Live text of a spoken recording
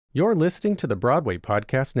You're listening to the Broadway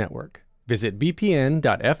Podcast Network. Visit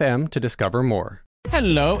bpn.fm to discover more.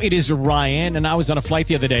 Hello, it is Ryan, and I was on a flight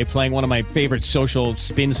the other day playing one of my favorite social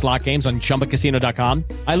spin slot games on ChumbaCasino.com.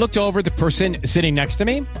 I looked over at the person sitting next to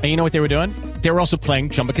me, and you know what they were doing? They were also playing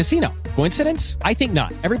Chumba Casino. Coincidence? I think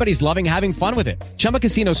not. Everybody's loving having fun with it. Chumba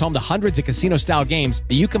Casino is home to hundreds of casino-style games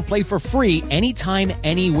that you can play for free anytime,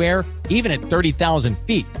 anywhere, even at 30,000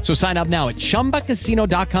 feet. So sign up now at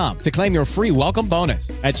ChumbaCasino.com to claim your free welcome bonus.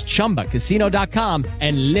 That's ChumbaCasino.com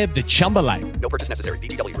and live the Chumba life. No purchase necessary.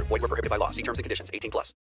 VGW. Void where prohibited by law. See terms and conditions.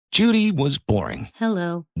 18+. Judy was boring.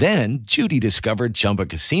 Hello. Then Judy discovered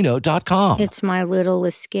ChumbaCasino.com. It's my little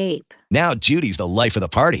escape. Now Judy's the life of the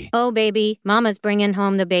party. Oh, baby, mama's bringing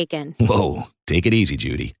home the bacon. Whoa, take it easy,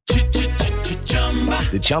 Judy.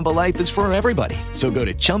 The Chumba life is for everybody. So go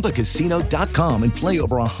to ChumbaCasino.com and play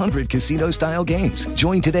over 100 casino-style games.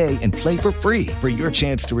 Join today and play for free for your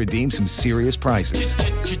chance to redeem some serious prizes.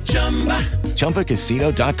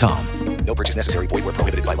 ChumbaCasino.com. No purchase necessary. Void where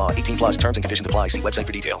prohibited by law. 18+. Terms and conditions apply. See website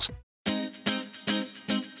for details.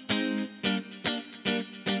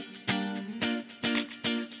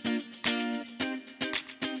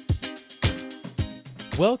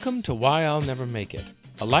 Welcome to Why I'll Never Make It,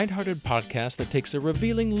 a lighthearted podcast that takes a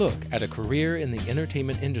revealing look at a career in the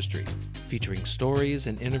entertainment industry, featuring stories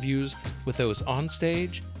and interviews with those on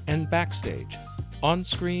stage and backstage, on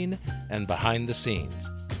screen and behind the scenes.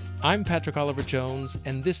 I'm Patrick Oliver Jones,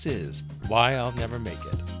 and this is Why I'll Never Make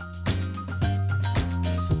It.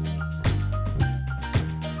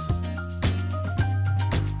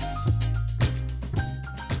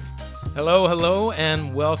 Hello,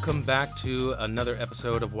 and welcome back to another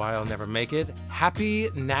episode of Why I'll Never Make It. Happy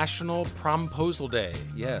National Promposal Day.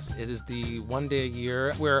 Yes, it is the one day a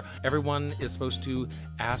year where everyone is supposed to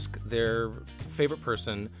ask their favorite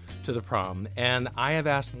person to the prom. And I have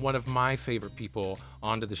asked one of my favorite people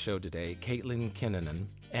onto the show today, Kinnunen.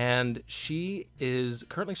 And she is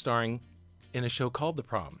currently starring in a show called The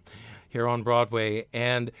Prom here on Broadway,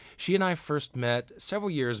 and she and I first met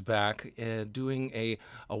several years back doing a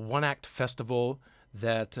one-act festival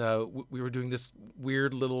that we were doing this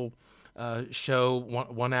weird little show,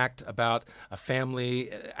 one act about a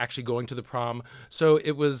family actually going to the prom. So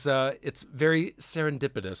it was it's very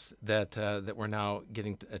serendipitous that we're now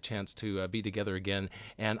getting a chance to be together again,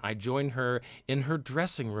 and I joined her in her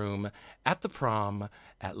dressing room at the prom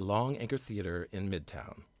at Long Acre Theater in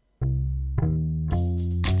Midtown.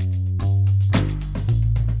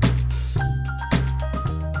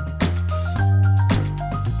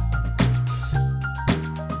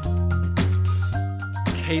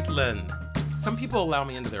 Caitlin, some people allow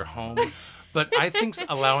me into their home, but I think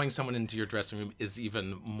allowing someone into your dressing room is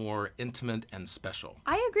even more intimate and special.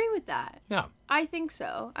 I agree with that. Yeah. I think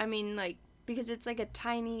so. I mean, because it's like a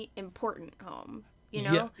tiny, important home, you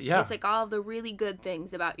know? Yeah. It's like all the really good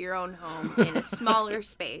things about your own home in a smaller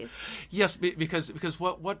space. Yes, because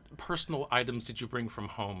what personal items did you bring from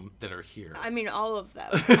home that are here? I mean, all of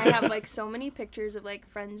them. I have, so many pictures of,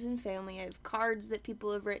 friends and family. I have cards that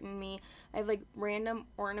people have written me. I have, random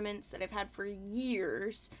ornaments that I've had for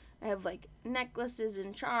years. I have, necklaces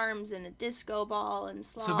and charms and a disco ball and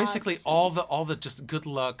slots. So basically all the just good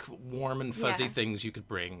luck, warm and fuzzy things you could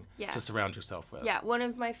bring to surround yourself with. Yeah, one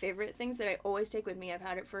of my favorite things that I always take with me, I've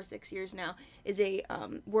had it for 6 years now, is a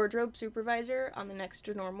wardrobe supervisor on the Next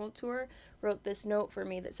to Normal tour wrote this note for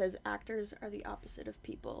me that says, "Actors are the opposite of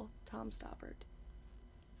people, Tom Stoppard."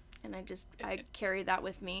 And I carry that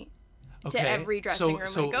with me. To every dressing room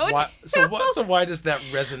I go to. So why does that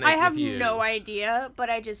resonate with you? I have no idea,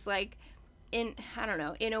 but I just in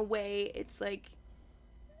a way, it's I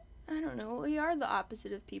don't know, we are the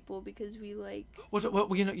opposite of people because we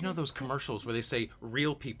Well, you know those commercials where they say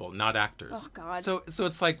real people, not actors. Oh God. So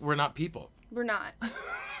it's like we're not people. We're not.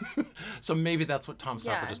 So maybe that's what Tom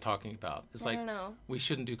Stoppard is talking about. It's I don't know. We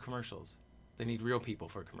shouldn't do commercials. They need real people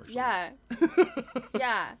for commercials. Yeah.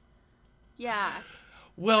 Yeah.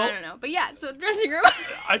 Well, I don't know, but yeah, so dressing room.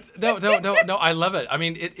 No, I love it. I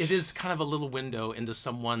mean, it is kind of a little window into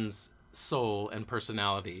someone's soul and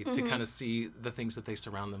personality to kind of see the things that they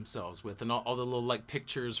surround themselves with, and all the little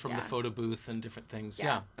pictures from the photo booth and different things.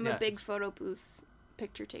 Yeah, I'm a big photo booth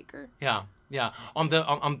picture taker. Yeah. On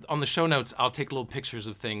the show notes, I'll take little pictures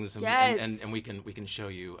of things, and and we can show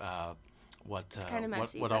you what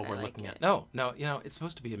all we're looking at. No, it's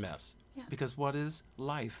supposed to be a mess because what is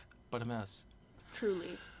life but a mess?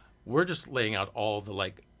 Truly. We're just laying out all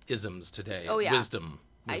the isms today. Oh yeah. Wisdom.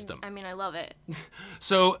 I mean, I love it.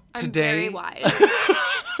 So today. I'm very wise.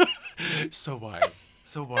 So wise.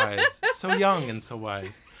 So young and so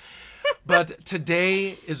wise. But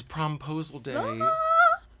today is Promposal Day.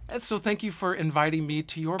 So thank you for inviting me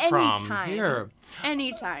to your prom. Anytime. Here.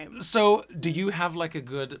 Anytime. So, do you have like a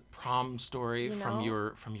good prom story You from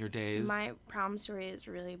know, your days? My prom story is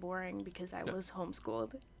really boring because I was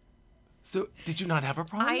homeschooled. So, did you not have a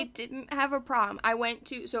prom? I didn't have a prom. I was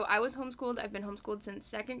homeschooled. I've been homeschooled since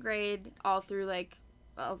 2nd grade, all through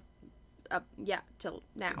till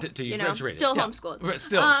now. Till you graduated. Still Yeah. homeschooled. Right,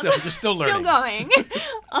 still, you're still learning. Still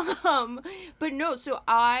going. But no, so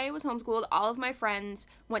I was homeschooled. All of my friends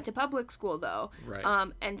went to public school though.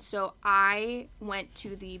 Right. And so I went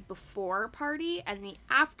to the before party and the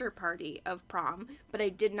after party of prom, but I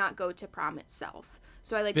did not go to prom itself.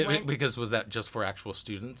 So I went because was that just for actual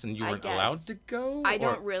students and you weren't guess. allowed to go? I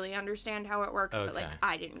don't really understand how it worked, but Okay.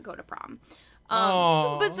 I didn't go to prom.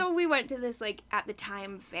 Oh. But so we went to this at the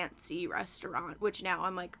time fancy restaurant, which now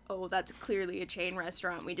I'm like, oh, that's clearly a chain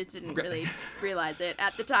restaurant. We just didn't really realize it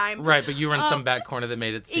at the time. Right, but you were in some back corner that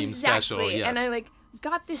made it seem special. Yes. And I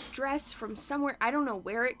got this dress from somewhere. I don't know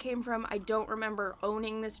where it came from. I don't remember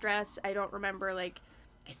owning this dress. I don't remember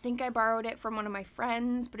I think I borrowed it from one of my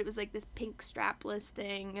friends, but it was this pink strapless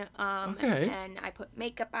thing. Okay. And I put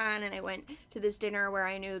makeup on, and I went to this dinner where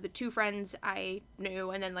I knew the 2 friends I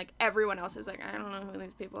knew, and then everyone else was I don't know who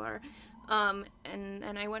these people are. And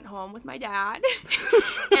then I went home with my dad,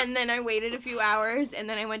 and then I waited a few hours, and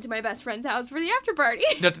then I went to my best friend's house for the after party.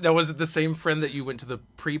 Now, was it the same friend that you went to the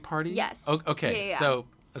pre-party? Yes. Okay. Yeah.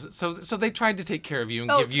 So they tried to take care of you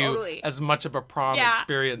and Oh, give you totally. as much of a prom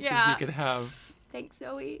experience as you could have. Thanks,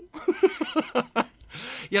 Zoe.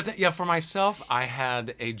 Yeah, for myself, I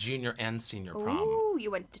had a junior and senior prom. Ooh,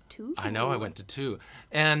 you went to 2? I know, I went to 2.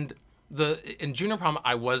 And in junior prom,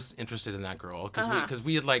 I was interested in that girl because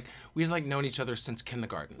we had known each other since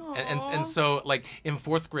kindergarten, and so in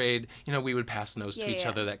 4th grade, we would pass notes to each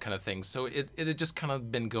other, that kind of thing. So it had just kind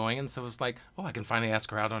of been going, and so it was oh, I can finally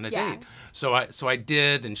ask her out on a date. So I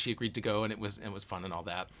did, and she agreed to go, and it was fun and all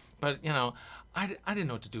that. But I didn't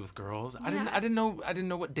know what to do with girls. I didn't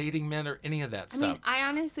know what dating meant or any of that stuff. I mean, I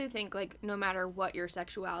honestly think no matter what your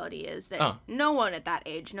sexuality is, that no one at that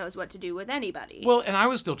age knows what to do with anybody. Well, and I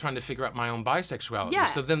was still trying to figure out my own bisexuality. Yeah,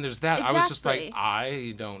 so then there's that. exactly. I was just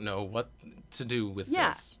I don't know what to do with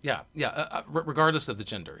this. Yeah. Regardless of the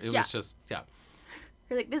gender, it was just You're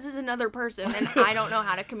this is another person, and I don't know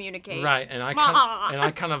how to communicate. Right, and I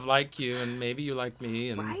kind of like you, and maybe you like me,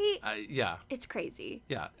 and right? It's crazy.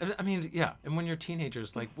 Yeah, I mean, and when you're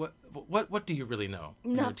teenagers, what do you really know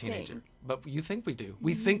when you're a teenager? But you think we do.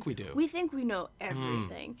 We think we do. We think we know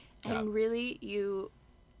everything, and really, you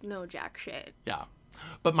know jack shit. Yeah,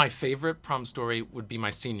 but my favorite prom story would be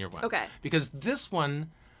my senior one. Okay. Because this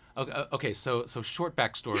one, okay, so short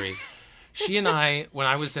backstory. She and I, when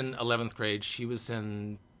I was in 11th grade, she was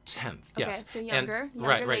in 10th. Okay, Yes. so younger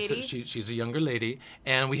right. lady. So she's a younger lady,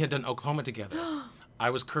 and we had done Oklahoma together. I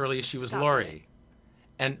was Curly, she was Stop Lori,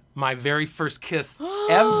 and my very first kiss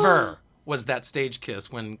ever was that stage kiss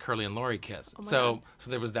when Curly and Lori kissed. So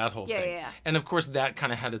there was that whole thing. Yeah. And of course that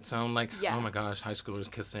kind of had its own Yeah. oh my gosh, high schoolers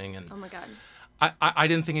kissing, and Oh my god. I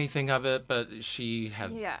didn't think anything of it, but she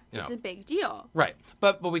had. Yeah, it's a big deal. Right.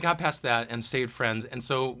 But we got past that and stayed friends. And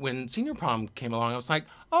so when senior prom came along, I was like,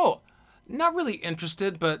 oh, not really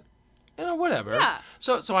interested, but whatever. Yeah.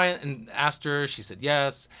 So I asked her, she said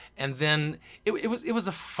yes. And then it was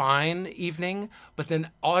a fine evening, but then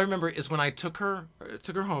all I remember is when I took her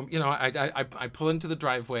home, I pull into the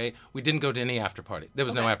driveway. We didn't go to any after party. There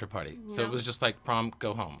was no after party. So it was just prom,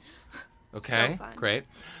 go home. Okay, So fun. Great.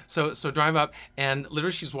 So drive up, and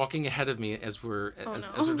literally she's walking ahead of me as we're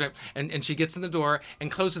driving, and she gets in the door and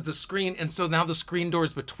closes the screen, and so now the screen door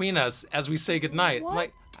is between us as we say goodnight.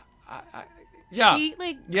 What? I'm like, yeah, She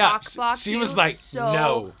she you was like, so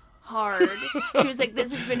no. hard. She was like,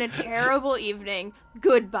 this has been a terrible evening.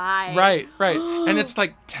 Goodbye. Right, and it's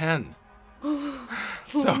 10.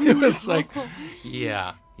 So it was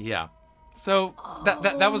yeah. So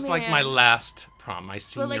that was man. my last prom, my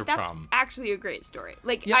senior But that's prom. actually a great story.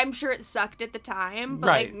 Yeah. I'm sure it sucked at the time, but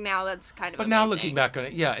Right. now that's kind of But now amazing. looking back on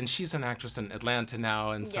it, yeah, and she's an actress in Atlanta now,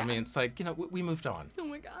 and so I Yeah. mean, it's we moved on. Oh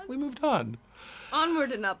my god. We moved on.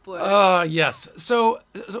 Onward and upward. Yes. So,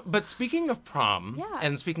 but speaking of prom, Yeah.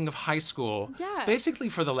 and speaking of high school, Yeah. basically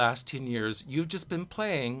for the last 10 years, you've just been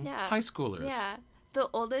playing Yeah. high schoolers. Yeah. The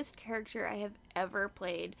oldest character I have ever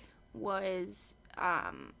played was,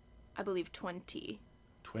 I believe 20.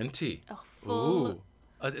 20. A full Ooh.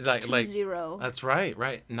 2-0. That's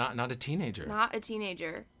right. Not a teenager. Not a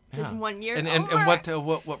teenager. Just Yeah. 1 year And older.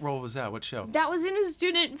 what role was that? What show? That was in a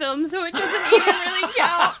student film, so it doesn't even really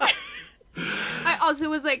count. I also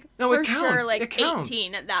was No, for it sure counts. It counts.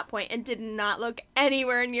 18 at that point and did not look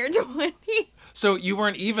anywhere near 20. So you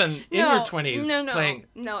weren't even in your 20s playing.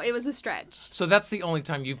 No, it was a stretch. So that's the only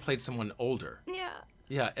time you played someone older. Yeah.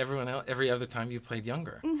 Yeah, everyone else, every other time you played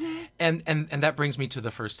younger. And that brings me to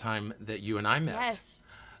the first time that you and I met. Yes.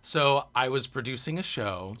 So I was producing a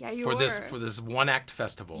show for this one act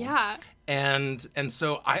festival. Yeah. And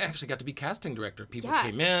so I actually got to be casting director. People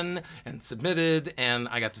came in and submitted, and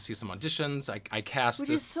I got to see some auditions. I cast Which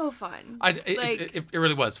this. is so fun. It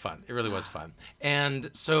really was fun. It really was fun. And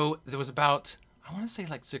so there was about, I want to say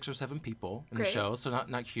like 6 or 7 people in the show, so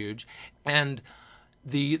not huge. And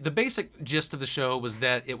the basic gist of the show was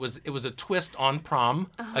that it was a twist on prom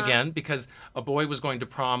again, because a boy was going to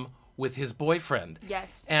prom with his boyfriend.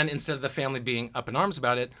 Yes. And instead of the family being up in arms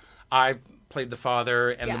about it, I played the father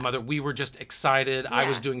and the mother. We were just excited. I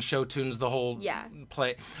was doing show tunes the whole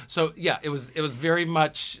play. So it was very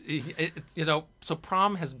much, so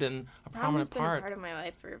prom has been a prominent part. Part of my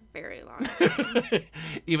life for a very long time.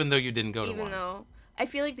 Even though you didn't go to one. Even though I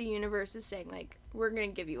feel like the universe is saying, like, we're going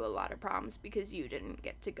to give you a lot of proms because you didn't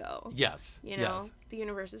get to go. Yes. You know, the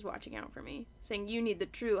universe is watching out for me, saying you need the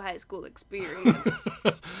true high school experience.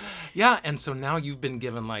 Yeah, and so now you've been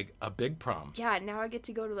given, like, a big prom. Yeah, now I get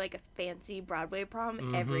to go to, like, a fancy Broadway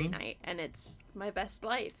prom every night, and it's my best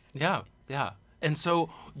life. Yeah. And so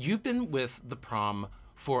you've been with the prom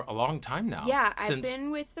for a long time now. Yeah, I've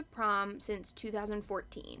been with the prom since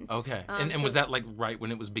 2014. Okay. And was that like right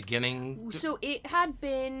when it was beginning? So it had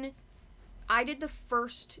been, I did the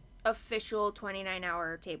first official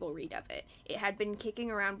 29-hour table read of it. It had been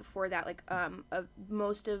kicking around before that, like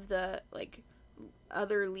most of the like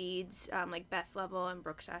other leads, like Beth Level and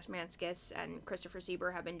Brooke Sasmanskis and Christopher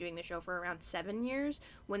Sieber have been doing the show for around 7 years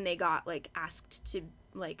when they got like asked to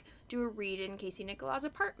like do a read in Casey Nicola's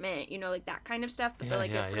apartment, like that kind of stuff. But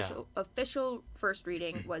the official first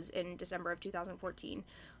reading was in December of 2014.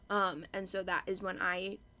 And so that is when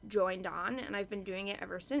I joined on, and I've been doing it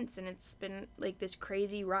ever since. And it's been like this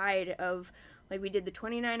crazy ride of like we did the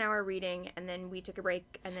 29-hour reading, and then we took a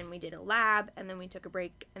break, and then we did a lab, and then we took a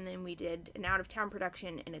break, and then we did an out-of-town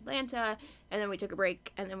production in Atlanta, and then we took a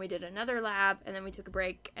break, and then we did another lab, and then we took a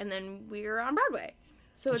break, and then we were on Broadway.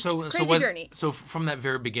 So it's a crazy journey. So from that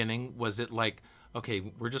very beginning, was it like, okay,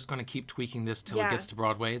 we're just going to keep tweaking this till it gets to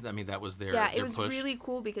Broadway? I mean, that was their push. It was really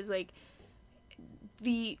cool because like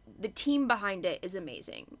the team behind it is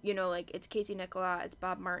amazing. Like it's Casey Nicola, it's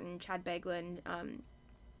Bob Martin, Chad Beglin,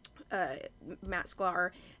 Matt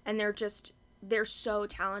Sklar, and they're so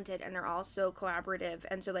talented, and they're all so collaborative,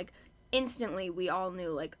 and so like instantly we all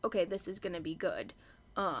knew like, okay, this is gonna be good,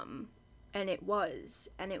 and it was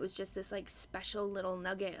just this like special little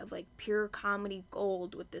nugget of like pure comedy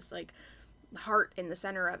gold with this like heart in the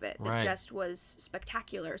center of it that just was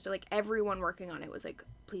spectacular. So like everyone working on it was like,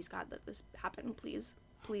 please God, let this happen, please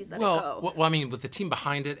let it go. Well, I mean, with the team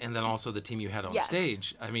behind it, and then also the team you had on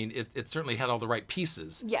stage, I mean, it certainly had all the right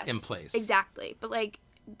pieces in place. Exactly. But like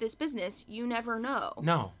this business, you never know.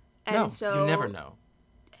 No. So you never know.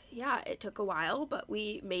 Yeah, it took a while, but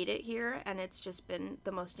we made it here, and it's just been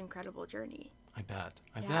the most incredible journey. I bet.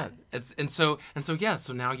 So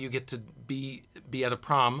now you get to be at a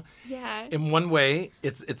prom. Yeah. In one way,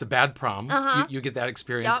 it's a bad prom. You get that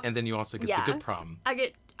experience, and then you also get the good prom.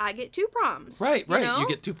 I get 2 proms. Right. You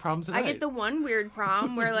get 2 proms a night. I get the one weird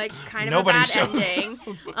prom where like kind of Nobody a bad shows ending,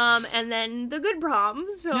 and then the good prom.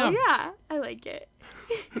 So yeah, I like it.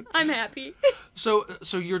 I'm happy. So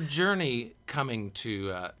your journey coming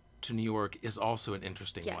to New York is also an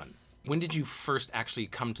interesting one. When did you first actually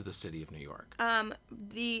come to the city of New York?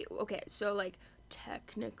 So like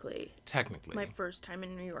technically, my first time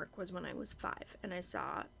in New York was when I was 5, and I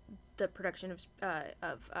saw the production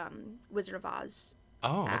of Wizard of Oz.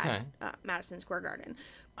 Oh, okay. At Madison Square Garden,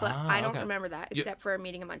 but I don't remember that except for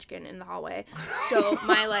meeting a munchkin in the hallway. So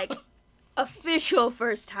my like official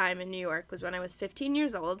first time in New York was when I was 15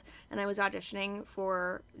 years old, and I was auditioning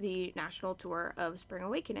for the national tour of Spring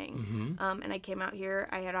Awakening. And I came out here.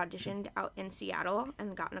 I had auditioned out in Seattle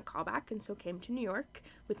and gotten a call back, and so came to New York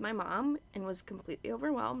with my mom and was completely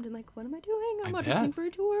overwhelmed and like, what am I doing? I'm auditioning for a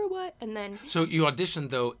tour. What? And then so you auditioned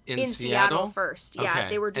though in Seattle first. Yeah, okay.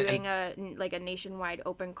 They were doing a nationwide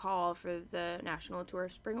open call for the national tour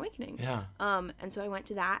of Spring Awakening. Yeah. And so I went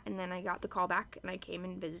to that, and then I got the call back, and I came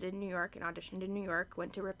and visited New York and auditioned in New York,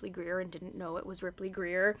 went to Ripley Greer and didn't know it was Ripley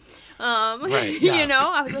Greer. I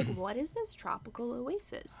was like, what is this tropical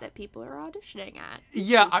oasis that people are auditioning at? It's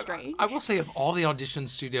so strange. I will say of all the audition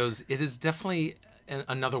studios, it is definitely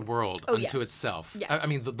another world unto itself. Yes. I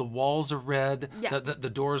mean, the walls are red, the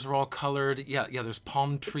doors are all colored. Yeah, there's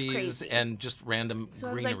palm trees and just random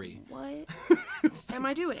greenery. I was like, what am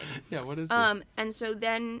I doing? Yeah, what is this? And so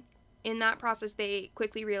then in that process, they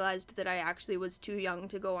quickly realized that I actually was too young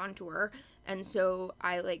to go on tour. And so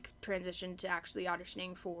I, like, transitioned to actually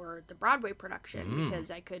auditioning for the Broadway production because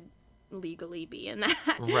I could legally be in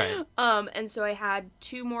that. Right. And so I had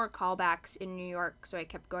 2 more callbacks in New York. So I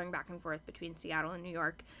kept going back and forth between Seattle and New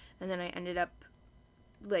York. And then I ended up,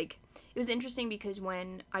 like, it was interesting because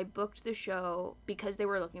when I booked the show, because they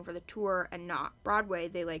were looking for the tour and not Broadway,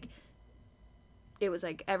 they, like, it was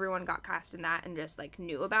like everyone got cast in that and just, like,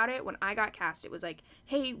 knew about it. When I got cast, it was like,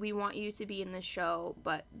 hey, we want you to be in this show,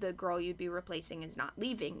 but the girl you'd be replacing is not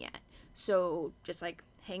leaving yet. So just, like,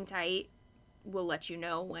 hang tight. We'll let you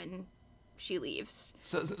know when she leaves.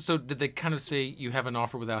 So did they kind of say you have an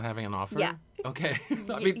offer without having an offer? Yeah. Okay.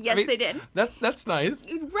 Yes, they did. That's nice.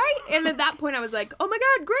 Right. And at that point I was like, oh my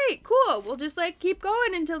God, great, cool. We'll just, like, keep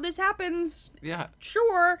going until this happens. Yeah.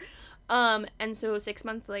 Sure. And so 6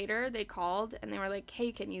 months later they called and they were like,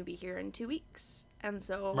 hey, can you be here in 2 weeks? And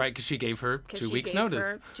so Right, because she gave her 2 weeks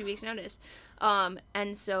notice. 2 weeks notice.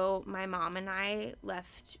 And so my mom and I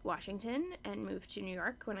left Washington and moved to New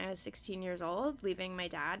York when I was 16 years old, leaving my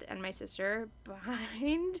dad and my sister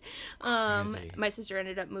behind. Crazy. My sister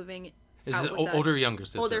ended up moving Is out it with us. older or younger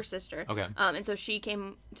sister? Older sister. Okay. And so she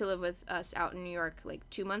came to live with us out in New York like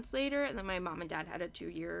 2 months later, and then my mom and dad had a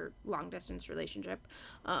 2-year long distance relationship.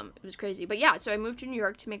 It was crazy, but yeah. So I moved to New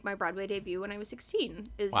York to make my Broadway debut when I was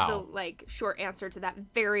 16. Is Wow. the, like, short answer to that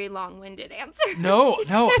very long-winded answer. No.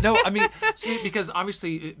 I mean, see, because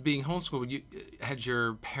obviously being homeschooled, you had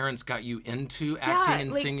your parents got you into acting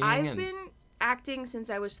and like, singing. I've been acting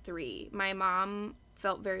since I was 3. My mom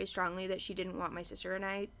felt very strongly that she didn't want my sister and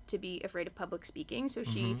I to be afraid of public speaking, so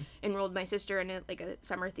she enrolled my sister in a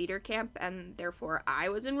summer theater camp, and therefore I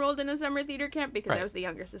was enrolled in a summer theater camp because I was the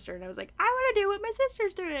younger sister, and I was like, I want to do what my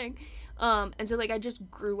sister's doing. And so, like, I just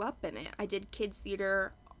grew up in it. I did kids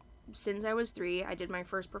theater since I was 3. I did my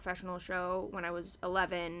first professional show when I was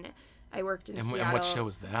 11. I worked in Seattle. And what show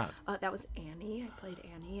was that? That was Annie. I played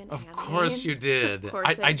Annie in Of Annie. course you did. Of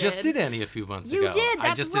course I just did Annie a few months ago. You did, I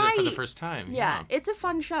that's just did it for the right. first time. Yeah, it's a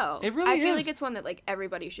fun show. It really I feel is. like it's one that, like,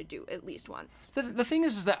 everybody should do at least once. The thing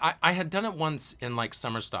is that I had done it once in, like,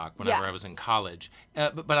 summer stock whenever I was in college,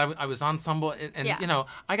 but I was ensemble, and you know,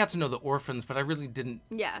 I got to know the orphans, but I really didn't.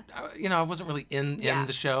 Yeah. You know, I wasn't really in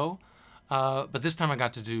the show. But this time I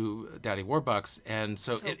got to do Daddy Warbucks, and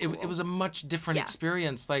so it was a much different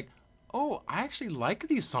experience. Like, oh, I actually like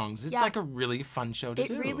these songs. It's like a really fun show to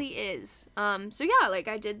do. It really is. So yeah, like,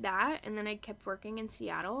 I did that, and then I kept working in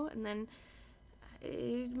Seattle, and then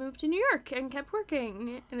I moved to New York and kept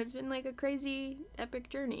working, and it's been, like, a crazy epic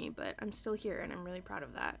journey, but I'm still here, and I'm really proud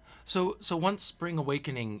of that. So once Spring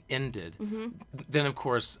Awakening ended, then of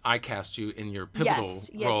course I cast you in your pivotal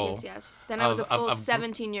role. Yes. Then I was a full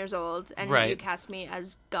 17 years old, and you cast me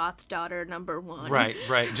as goth daughter number 1. Right.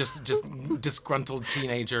 Just disgruntled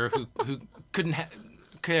teenager who couldn't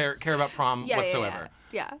care about prom whatsoever.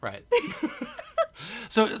 Yeah. Right.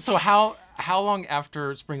 So how long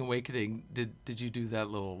after Spring Awakening did you do that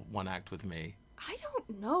little one act with me? I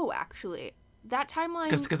don't know, actually. That timeline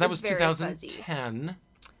because that was very 2010. Fuzzy.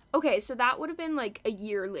 Okay, so that would have been, like, a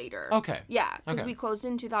year later. Okay. Yeah, because we closed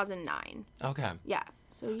in 2009. Okay. Yeah.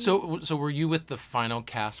 So were you with the final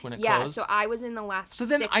cast when it closed? Yeah, so I was in the last 6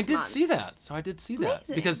 months. I did see that. So I did see that.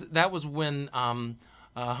 Amazing. Because that was when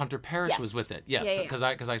Hunter Parrish was with it. Yes, because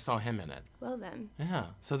I saw him in it. Well then. Yeah.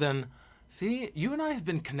 So then, see, you and I have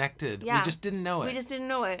been connected. Yeah. We just didn't know it. We just didn't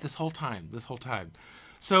know it. This whole time.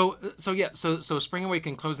 So Spring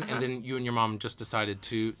Awakening closed, and then you and your mom just decided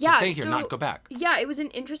to stay here, not go back. Yeah, it was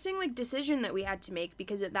an interesting, like, decision that we had to make,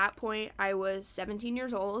 because at that point I was 17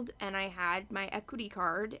 years old and I had my equity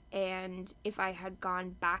card, and if I had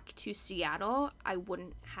gone back to Seattle, I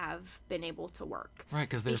wouldn't have been able to work. Right,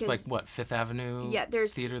 because there's like what, Fifth Avenue? Yeah,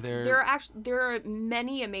 there's theater there. There are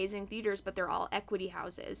many amazing theaters, but they're all equity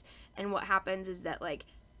houses, and what happens is that, like,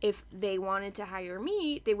 if they wanted to hire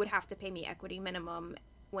me, they would have to pay me equity minimum,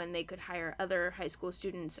 when they could hire other high school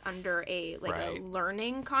students under a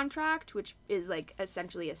learning contract, which is, like,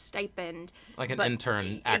 essentially a stipend, like an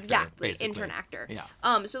intern actor. Exactly, basically. intern actor.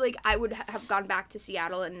 Yeah. So, like, I would have gone back to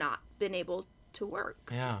Seattle and not been able to work.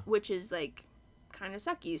 Yeah. Which is, like, kind of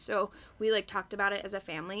sucky. So we, like, talked about it as a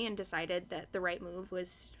family and decided that the right move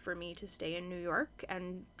was for me to stay in New York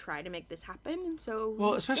and try to make this happen. And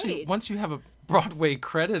so especially stayed. once you have a Broadway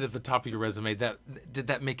credit at the top of your resume, did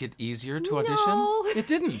that make it easier to audition? No. It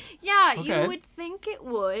didn't. Yeah, Okay. you would think it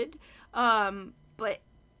would, but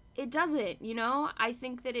it doesn't, you know? I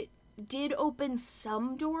think that it did open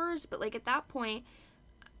some doors, but, like, at that point,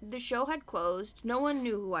 the show had closed. No one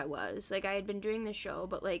knew who I was. Like, I had been doing the show,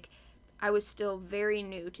 but, like, I was still very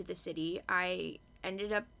new to the city. I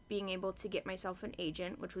ended up being able to get myself an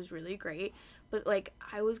agent, which was really great. But, like,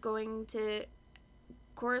 I was going to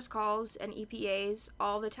chorus calls and EPAs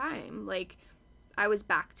all the time. Like, I was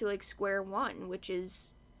back to, like, square one, which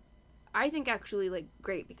is, I think, actually, like,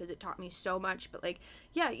 great because it taught me so much. But, like,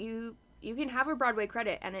 yeah, you can have a Broadway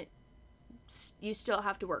credit, and you still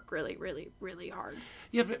have to work really, really, really hard.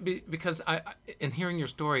 Yeah, but because in hearing your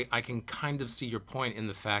story, I can kind of see your point in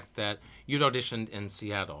the fact that you'd auditioned in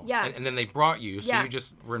Seattle. Yeah. And then they brought you, so you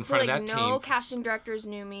just were in front of that team. No casting directors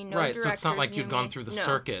knew me, no directors so it's not like you'd knew gone me. through the No.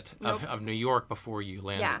 circuit of New York before you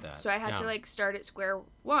landed that. So I had to, like, start at square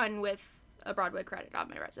one with a Broadway credit on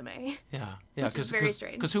my resume. Yeah. Which is very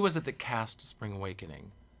strange. Because who was it that cast Spring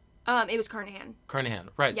Awakening? It was Carnahan. Carnahan,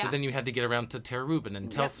 right. Yeah. So then you had to get around to Tara Rubin and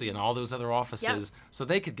Telsey and all those other offices so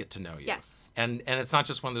they could get to know you. Yes. And it's not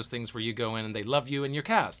just one of those things where you go in and they love you and you're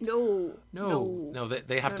cast. No.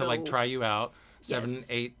 They have to, like, try you out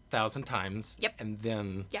 8,000 times. Yep. And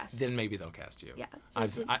then maybe they'll cast you. Yeah. So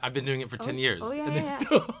I've been doing it for 10 years. Oh, yeah, and yeah.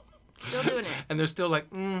 Still doing it. And they're still like,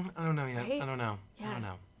 I don't know yet. Right? I don't know. Yeah. I don't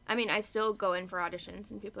know. I mean, I still go in for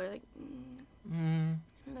auditions and people are like, I don't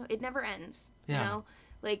know. It never ends. Yeah. You know?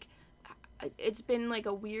 Like, it's been, like,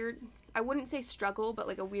 a weird, I wouldn't say struggle, but,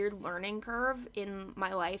 like, a weird learning curve in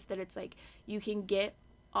my life that it's like you can get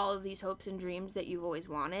all of these hopes and dreams that you've always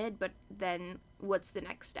wanted, but then what's the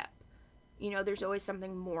next step? You know, there's always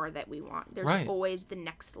something more that we want. There's always the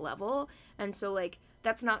next level. And so, like,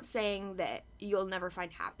 that's not saying that you'll never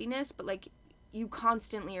find happiness, but, like, you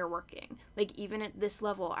constantly are working. Like, even at this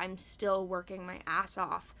level, I'm still working my ass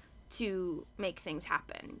off to make things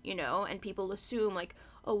happen, you know? And people assume, like,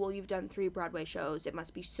 oh, well, you've done 3 Broadway shows. It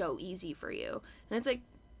must be so easy for you. And it's like,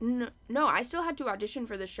 no, I still had to audition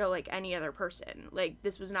for the show like any other person. Like,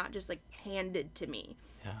 this was not just, like, handed to me.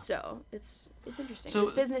 Yeah. So it's interesting. So,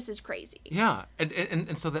 this business is crazy. Yeah.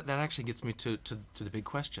 And so that actually gets me to the big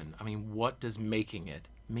question. I mean, what does making it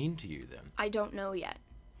mean to you then? I don't know yet.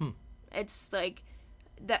 It's like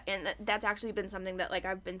that, and that's actually been something that, like,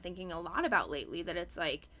 I've been thinking a lot about lately, that it's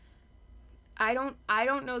like, I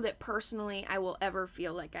don't know that personally I will ever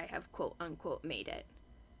feel like I have quote unquote made it.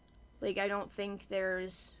 Like, I don't think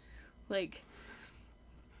there's, like,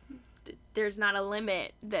 there's not a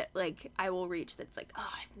limit that, like, I will reach that's like,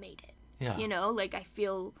 oh, I've made it. Yeah. You know, like, I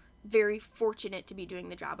feel very fortunate to be doing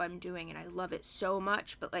the job I'm doing, and I love it so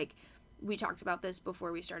much, but, like, we talked about this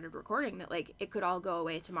before we started recording, that, like, it could all go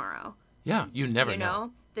away tomorrow. Yeah, you never know. You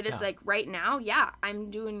know? That it's like, right now, yeah,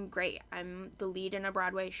 I'm doing great. I'm the lead in a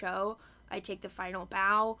Broadway show. I take the final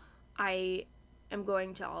bow. I am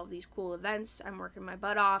going to all of these cool events. I'm working my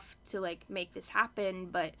butt off to, like, make this happen,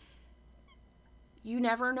 but you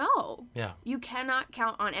never know. Yeah. You cannot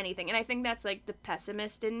count on anything. And I think that's, like, the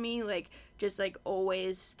pessimist in me, like, just, like,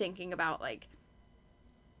 always thinking about, like,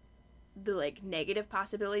 the, like, negative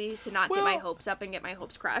possibilities, to not get my hopes up and get my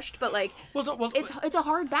hopes crushed. But, like, it's a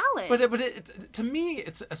hard balance. But to me,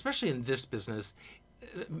 it's, especially in this business,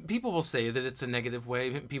 people will say that it's a negative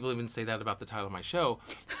way. People even say that about the title of my show.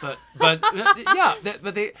 But yeah,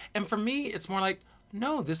 and for me, it's more like,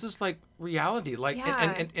 no, this is, like, reality. Like,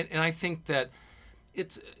 and I think that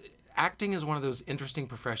it's, acting is one of those interesting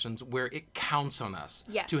professions where it counts on us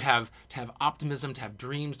to have optimism, to have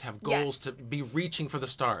dreams, to have goals, to be reaching for the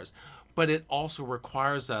stars. But it also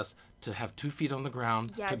requires us to have 2 feet on the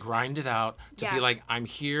ground, to grind it out, to be like, I'm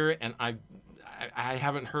here, and I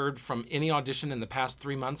haven't heard from any audition in the past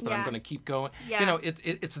 3 months, but I'm going to keep going. Yeah. You know,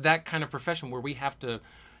 it's that kind of profession where we have to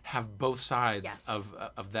have both sides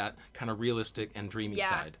of that kind of realistic and dreamy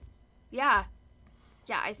side. Yeah.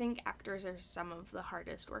 Yeah, I think actors are some of the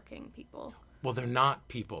hardest working people. Well, they're not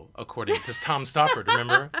people, according to Tom Stoppard,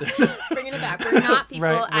 remember? Bringing it back. We're not people.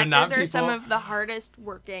 Right, we're actors not are people. some of the hardest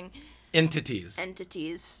working entities.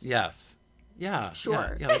 Yes. Yeah.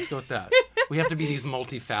 Sure. Yeah, let's go with that. We have to be these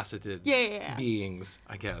multifaceted beings,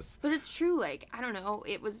 I guess. But it's true, like, I don't know,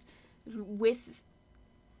 it was, with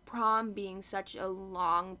prom being such a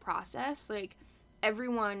long process, like,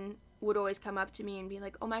 everyone would always come up to me and be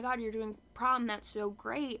like, oh my God, you're doing prom, that's so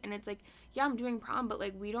great. And it's like, yeah, I'm doing prom, but,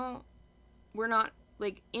 like, we're not,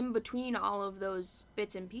 like, in between all of those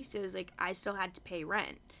bits and pieces, like, I still had to pay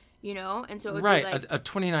rent, you know? And so it would be like, a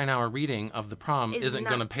 29-hour reading of the prom isn't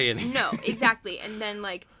going to pay anything. No, exactly. And then,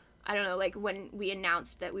 like, I don't know, like, when we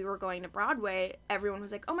announced that we were going to Broadway, everyone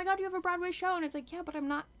was like, oh my God, you have a Broadway show. And it's like, yeah, but I'm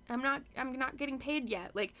not getting paid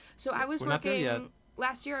yet. Like, so I was working,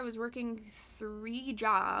 last year I was working 3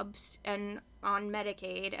 jobs and on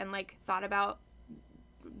Medicaid, and, like, thought about,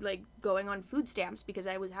 like, going on food stamps because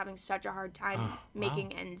I was having such a hard time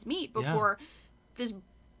making ends meet before this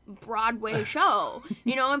Broadway show,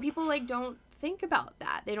 you know? And people, like, don't think about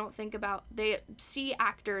that. They see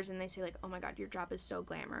actors and they say like, oh my God, your job is so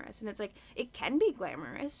glamorous. And it's like, it can be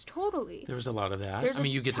glamorous, totally. There's a lot of that. There's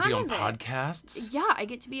you get to be on podcasts. Yeah, I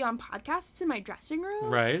get to be on podcasts in my dressing room.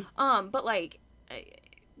 Right. But like,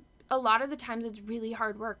 a lot of the times it's really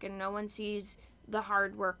hard work, and no one sees the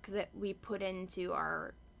hard work that we put into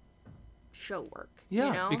our show work. Yeah,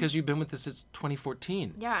 you know? because you've been with this since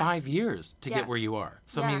 2014. Yeah. 5 years to get where you are.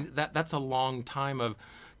 So, Yeah. I mean, that's a long time of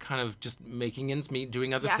kind of just making ends meet,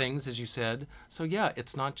 doing other things, as you said. So, yeah,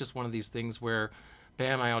 it's not just one of these things where,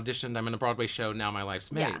 bam, I auditioned, I'm in a Broadway show, now my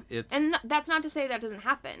life's made. Yeah. And that's not to say that doesn't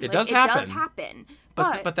happen. It does happen. It does happen.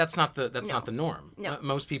 But that's not the norm. No.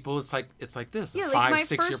 Most people, it's like this. Yeah, a like 5-6 my year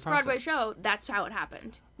first process. Broadway show, that's how it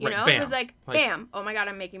happened. You Right, know? bam. It was like, bam, oh my God,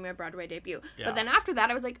 I'm making my Broadway debut. Yeah. But then after that,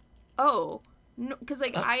 I was like, oh, no, because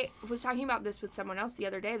like I was talking about this with someone else the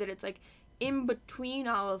other day, that it's like in between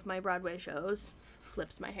all of my Broadway shows,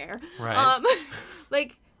 flips my hair. Right.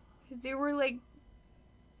 Like they were like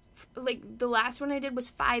the last one I did was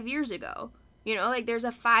 5 years ago. You know, like there's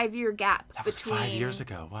a 5-year gap That was between 5 years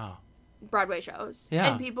ago. Wow. Broadway shows. Yeah.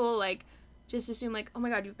 And people like just assume like, oh my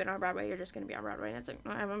God, you've been on Broadway, you're just gonna be on Broadway. And it's like,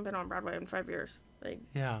 no, I haven't been on Broadway in 5 years. Like,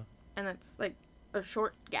 Yeah. and that's like a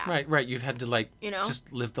short gap. Right. You've had to like, You know?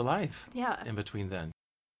 just live the life. Yeah. In between then.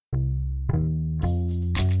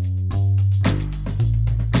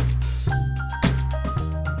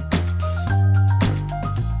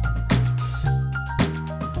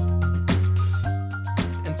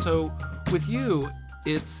 And so with you,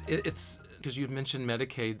 it's because you had mentioned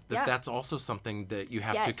Medicaid, that's also something that you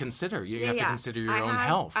have to consider. You have to consider your own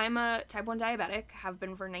health. I'm a type 1 diabetic, have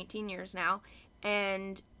been for 19 years now,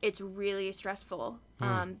 and it's really stressful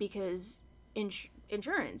because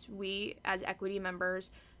insurance, we as equity members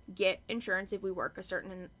get insurance if we work a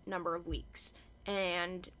certain number of weeks,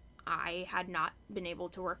 and I had not been able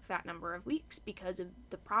to work that number of weeks because of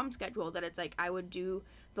the PROM schedule, that it's like I would do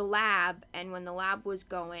the lab, and when the lab was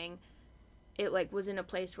going, it like was in a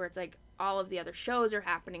place where it's like all of the other shows are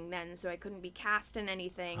happening then, so I couldn't be cast in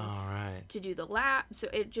anything to do the lab, so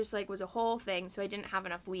it just like was a whole thing, so I didn't have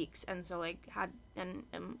enough weeks, and so like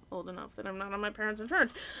am old enough that I'm not on my parents'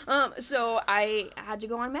 insurance, so I had to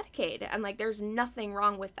go on Medicaid, and like there's nothing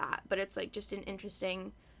wrong with that, but it's like just an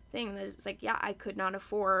interesting thing that it's like, yeah, I could not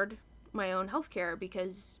afford my own healthcare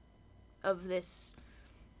because of this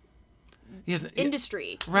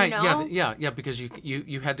industry, right? You know? Yeah, because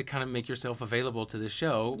you had to kind of make yourself available to the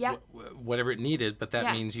show, whatever it needed, but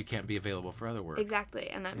that means you can't be available for other work. Exactly,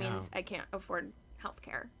 and that means I can't afford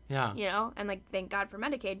healthcare. Yeah, you know, and like thank God for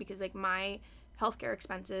Medicaid, because like my healthcare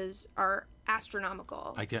expenses are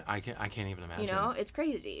astronomical. I can't even imagine. You know, it's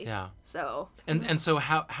crazy. Yeah. So and so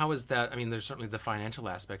how is that? I mean, there's certainly the financial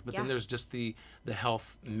aspect, but then there's just the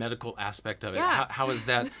health medical aspect of it. Yeah. How is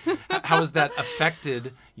that? How has that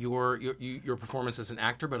affected your performance as an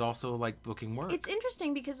actor, but also like booking work? It's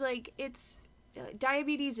interesting because like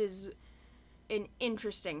diabetes is an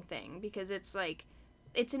interesting thing, because it's like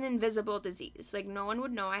it's an invisible disease. Like no one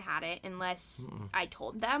would know I had it unless I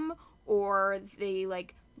told them, or they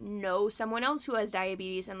like know someone else who has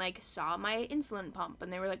diabetes and like saw my insulin pump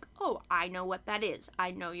and they were like, oh, I know what that is. I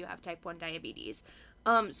know you have type 1 diabetes.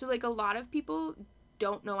 So like a lot of people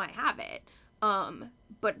don't know I have it.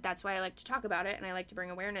 But that's why I like to talk about it and I like to bring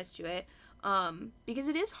awareness to it. Because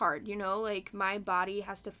it is hard, you know, like my body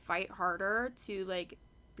has to fight harder to like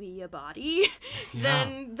be a body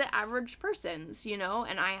than the average person's, you know,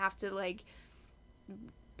 and I have to like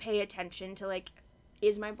pay attention to like,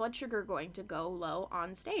 is my blood sugar going to go low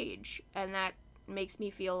on stage? And that makes me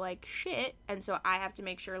feel like shit, and so I have to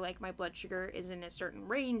make sure like my blood sugar is in a certain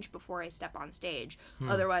range before I step on stage.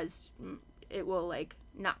 Otherwise it will like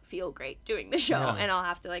not feel great doing the show, and I'll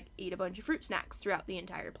have to like eat a bunch of fruit snacks throughout the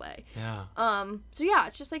entire play. So yeah,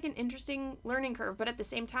 it's just like an interesting learning curve, but at the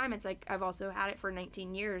same time it's like I've also had it for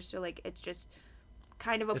 19 years, so like it's just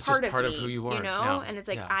kind of a part of me, who you are, you know. And it's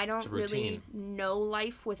like I don't really really know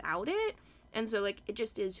life without it. And so, like, it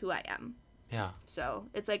just is who I am. Yeah. So,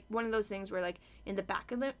 it's, like, one of those things where, like, in the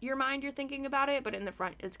back of your mind, you're thinking about it, but in the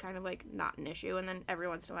front, it's kind of, like, not an issue. And then every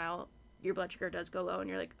once in a while, your blood sugar does go low, and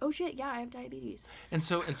you're like, oh, shit, yeah, I have diabetes. And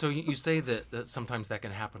so you say that sometimes that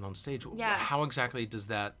can happen on stage. Yeah. How exactly does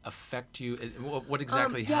that affect you? What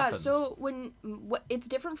exactly happens? Yeah, so it's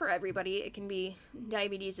different for everybody. It can be,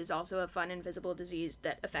 diabetes is also a fun, invisible disease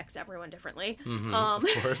that affects everyone differently. Of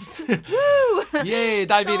course. Woo! Yay,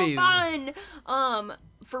 diabetes! So fun!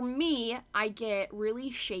 For me, I get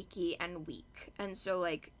really shaky and weak. And so,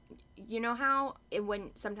 like, you know how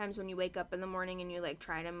sometimes when you wake up in the morning and you like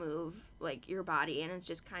try to move like your body and it's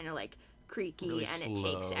just kind of like creaky, really and slow,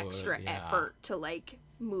 it takes extra effort to like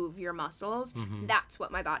move your muscles, that's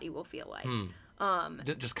what my body will feel like.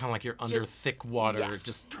 Just kind of like you're under thick water, yes.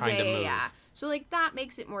 just trying to move. Yeah. So, like, that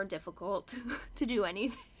makes it more difficult to do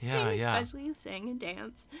anything, especially sing and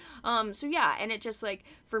dance. So, yeah, and it just, like,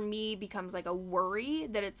 for me becomes, like, a worry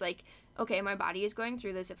that it's, like, okay, my body is going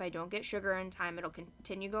through this. If I don't get sugar in time, it'll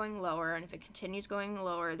continue going lower, and if it continues going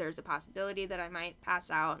lower, there's a possibility that I might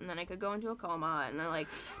pass out, and then I could go into a coma, and then, like,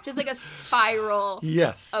 just, like, a spiral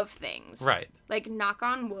of things. Right. Like, knock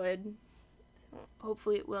on wood.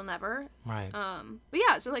 Hopefully it will never. Right. But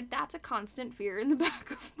yeah, so like that's a constant fear in the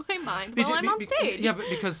back of my mind while I'm on stage. Yeah, but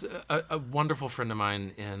because a wonderful friend of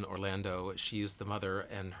mine in Orlando, she's the mother,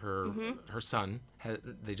 and her son,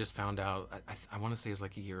 they just found out, I want to say it was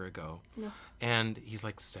like a year ago. No. And he's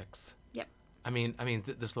like 6. Yep. I mean,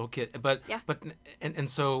 this little kid, but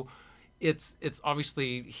so it's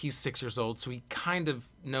obviously he's 6 years old, so he kind of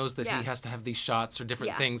knows that he has to have these shots or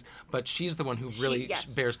different things, but she's the one who really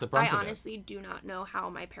bears the brunt of it. I honestly do not know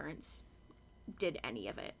how my parents did any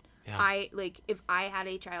of it. Yeah. If I had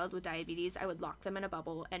a child with diabetes, I would lock them in a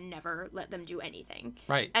bubble and never let them do anything.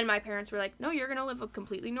 Right. And my parents were like, no, you're going to live a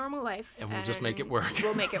completely normal life. And we'll just make it work.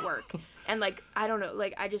 We'll make it work. And like, I don't know,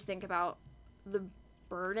 like I just think about the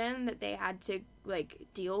burden that they had to like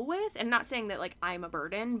deal with, and not saying that like I'm a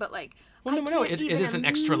burden, but like it is an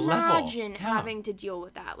extra level. Imagine having to deal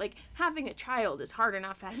with that. Like having a child is hard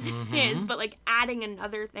enough as it is, but like adding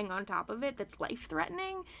another thing on top of it that's life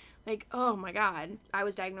threatening, like oh my god. I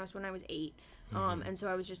was diagnosed when I was 8, and so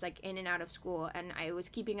I was just like in and out of school, and I was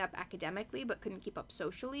keeping up academically but couldn't keep up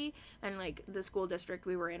socially, and like the school district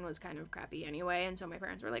we were in was kind of crappy anyway, and so my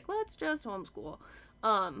parents were like, let's just homeschool.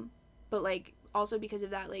 But like also because of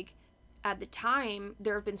that, like at the time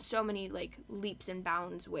there have been so many like leaps and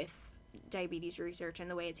bounds with diabetes research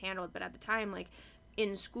and the way it's handled, but at the time, like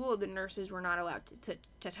in school, the nurses were not allowed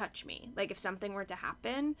to touch me. Like if something were to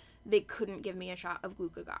happen, they couldn't give me a shot of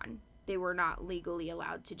glucagon. They were not legally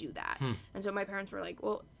allowed to do that. And so my parents were like,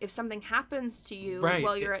 well, if something happens to you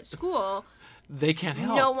while you're at school, they can't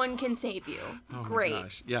help. No one can save you. Oh Great. My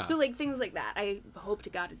gosh. Yeah. So like things like that. I hope to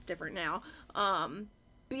God it's different now.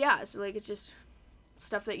 But yeah, so like it's just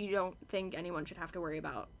stuff that you don't think anyone should have to worry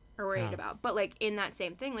about or worried about. But like in that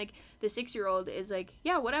same thing, like the 6-year-old is like,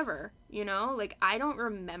 yeah, whatever, you know? Like I don't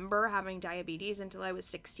remember having diabetes until I was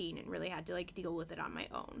 16 and really had to like deal with it on my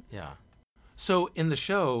own. Yeah. So in the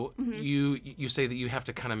show, you say that you have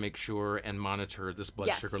to kind of make sure and monitor this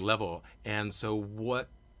blood sugar level. And so what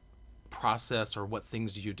process or what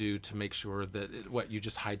things do you do to make sure that you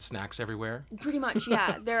just hide snacks everywhere? Pretty much,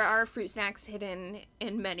 yeah. There are fruit snacks hidden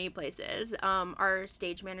in many places. Our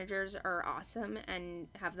stage managers are awesome and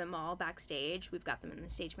have them all backstage. We've got them in the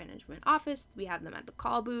stage management office. We have them at the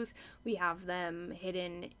call booth. We have them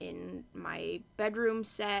hidden in my bedroom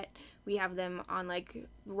set. We have them on like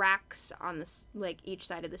racks on this like each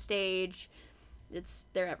side of the stage.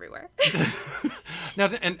 They're everywhere. Now,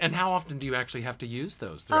 and how often do you actually have to use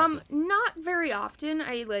those? Not very often.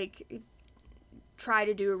 I like try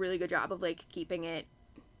to do a really good job of like keeping it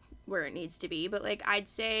where it needs to be, but like I'd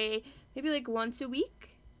say maybe like once a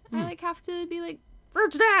week, I like have to be like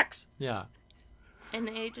fruit snacks. Yeah. And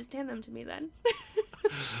they just hand them to me then.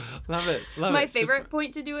 Love it. My favorite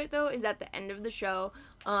point to do it though is at the end of the show,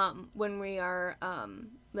 when we are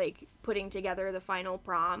like putting together the final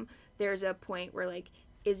prom. There's a point where like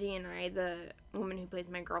Izzy and I, the woman who plays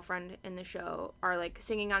my girlfriend in the show, are like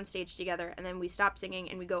singing on stage together, and then we stop singing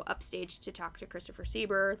and we go upstage to talk to Christopher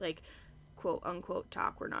Sieber, like quote unquote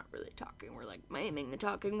talk. We're not really talking, we're like miming the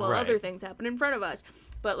talking while other things happen in front of us.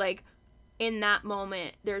 But like in that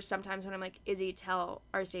moment, there's sometimes when I'm like, Izzy, tell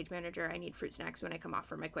our stage manager I need fruit snacks when I come off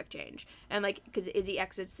for my quick change. And like, because Izzy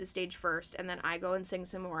exits the stage first, and then I go and sing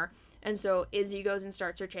some more. And so Izzy goes and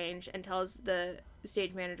starts her change and tells the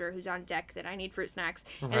stage manager who's on deck that I need fruit snacks.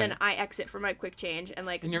 And then I exit for my quick change and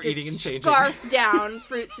like and you're just eating and changing. Scarf down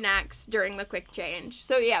fruit snacks during the quick change.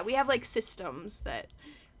 So yeah, we have like systems that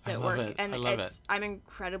work. And I'm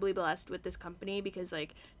incredibly blessed with this company because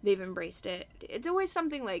like they've embraced it. It's always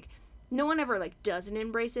something like no one ever like doesn't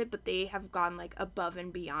embrace it, but they have gone like above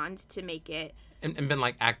and beyond to make it and been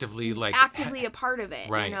like actively a part of it,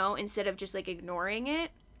 you know, instead of just like ignoring it.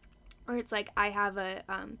 Or it's like I have a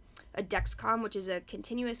Dexcom, which is a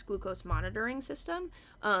continuous glucose monitoring system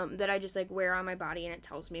that I just like wear on my body, and it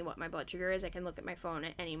tells me what my blood sugar is. I can look at my phone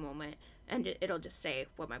at any moment and it'll just say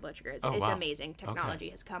what my blood sugar is. It's amazing. Technology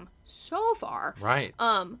has come so far. Right.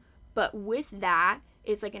 But with that,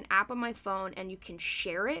 it's like an app on my phone and you can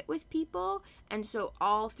share it with people. And so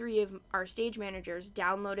all 3 of our stage managers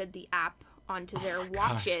downloaded the app onto their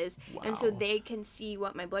watches. And so they can see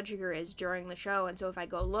what my blood sugar is during the show. And so if I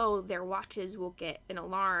go low, their watches will get an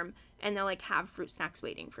alarm and they'll like have fruit snacks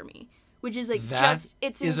waiting for me. Which is like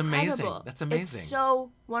it's incredible. Amazing. That's amazing. It's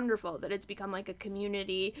so wonderful that it's become like a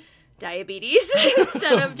community diabetes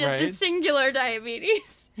instead of just a singular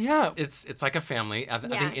diabetes. Yeah, it's like a family. I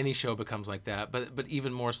think any show becomes like that, but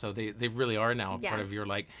even more so, they really are now part of your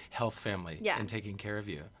like health family and taking care of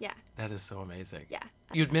you. Yeah, that is so amazing. Yeah,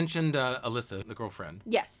 you'd mentioned Alyssa, the girlfriend.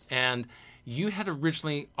 Yes, and you had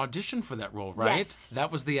originally auditioned for that role, right? Yes,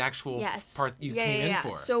 that was the actual part you came in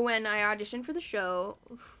for. So when I auditioned for the show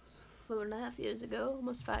 4.5 years ago,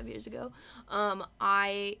 almost 5 years ago,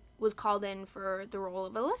 I was called in for the role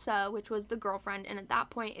of Alyssa, which was the girlfriend, and at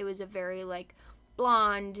that point it was a very like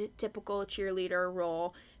blonde, typical cheerleader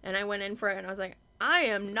role, and I went in for it and I was like, I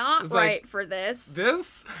am not right for this.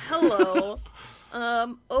 Hello.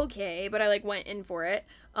 Okay, but I like went in for it,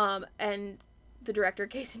 and the director,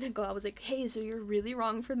 Casey Nicolau, was like, hey, so you're really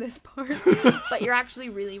wrong for this part, but you're actually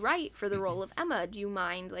really right for the role of Emma. Do you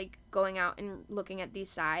mind like going out and looking at these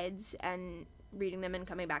sides and reading them and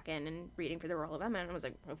coming back in and reading for the role of Emma? And I was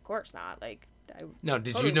like, of course not. Like, no,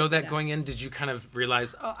 did you know that going in? Did you kind of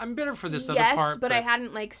realize, oh, I'm better for this other part? Yes, but I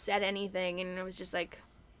hadn't like said anything, and it was just like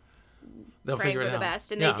they'll praying figure for it the out.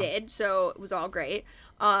 best, and they did, so it was all great.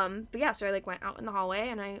 But yeah, so I like went out in the hallway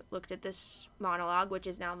and I looked at this monologue, which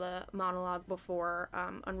is now the monologue before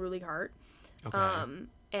Unruly Heart. Okay.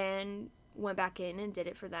 And went back in and did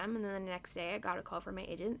it for them, and then the next day I got a call from my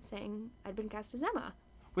agent saying I'd been cast as Emma.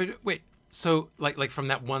 Wait. So like from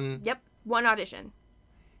that one? Yep, one audition.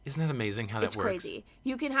 Isn't that amazing how that works? It's crazy.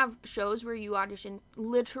 You can have shows where you audition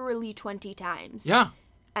literally 20 times. Yeah.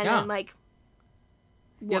 And then like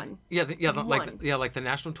one. Like the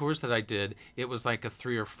national tours that I did, it was like a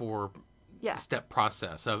 3 or 4 step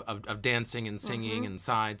process of dancing and singing and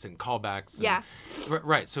sides and callbacks. And,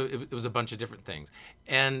 right. So it was a bunch of different things.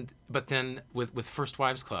 But then with First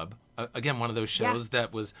Wives Club, again, one of those shows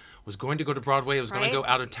that was going to go to Broadway. It was going to go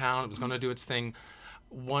out of town. It was going to do its thing.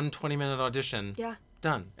 1 20-minute audition. Yeah.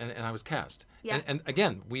 Done. And I was cast. Yeah. And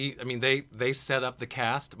again, they set up the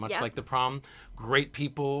cast, much like the prom. Great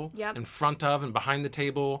people in front of and behind the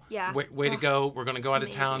table. Yeah. Way to go. We're going to go out of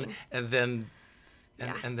town. And then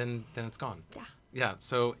it's gone. Yeah. Yeah.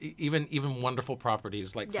 So even wonderful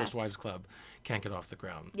properties like First Wives Club can't get off the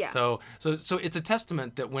ground. Yeah. So it's a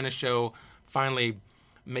testament that when a show finally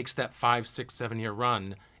makes that 5, 6, 7 year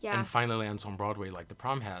run and finally lands on Broadway like the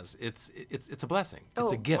prom has, it's a blessing.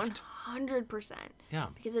 It's a gift. 100%. Yeah.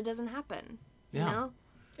 Because it doesn't happen. Yeah. You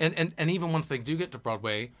know? And even once they do get to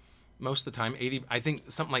Broadway, most of the time, I think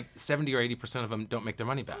something like 70 or 80% of them don't make their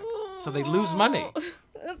money back. So they lose money.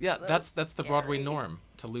 That's the Broadway norm,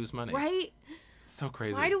 to lose money. Right? It's so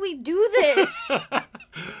crazy. Why do we do this?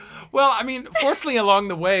 Well, fortunately along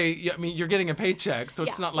the way, you're getting a paycheck, so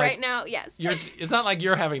it's not like right now, yes. It's not like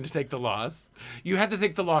you're having to take the loss. You had to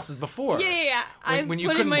take the losses before. Yeah. I've put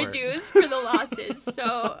in my dues for the losses,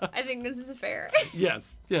 so I think this is fair.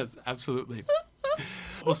 Yes, absolutely.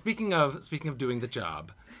 Well, speaking of doing the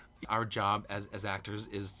job, our job as actors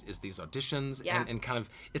is these auditions and kind of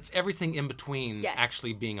it's everything in between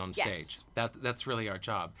actually being on stage. That's really our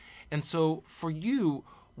job. And so for you,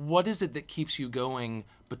 what is it that keeps you going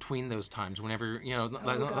between those times? Whenever,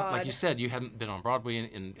 like you said, you hadn't been on Broadway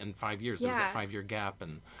in 5 years. There was that 5-year gap.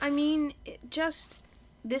 And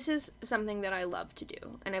this is something that I love to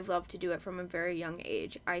do, and I've loved to do it from a very young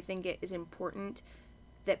age. I think it is important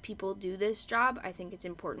that people do this job. I think it's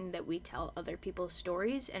important that we tell other people's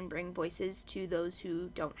stories and bring voices to those who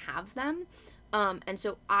don't have them. And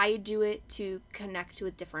so I do it to connect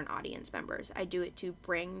with different audience members. I do it to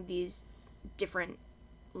bring these different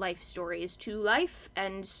life stories to life,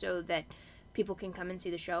 and so that people can come and see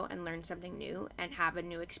the show and learn something new and have a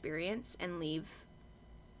new experience and leave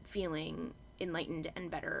feeling enlightened and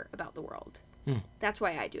better about the world. That's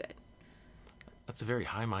why I do it. That's a very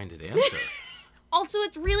high-minded answer. Also,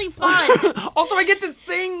 it's really fun. Also, I get to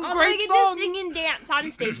sing great songs. I get to sing and dance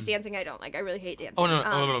on stage. Dancing, I don't like. I really hate dancing. Oh, no.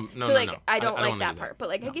 So, I don't like that part.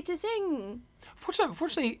 But, I get to sing.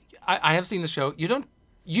 Fortunately, I have seen the show.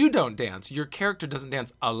 You don't dance. Your character doesn't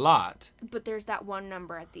dance a lot. But there's that one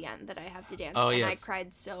number at the end that I have to dance. And I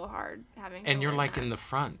cried so hard having to And you're, learn that. in the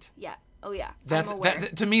front. Yeah. Oh, yeah.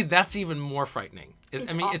 That to me, that's even more frightening.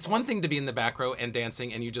 It's awful. one thing to be in the back row and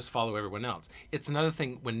dancing and you just follow everyone else. It's another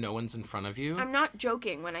thing when no one's in front of you. I'm not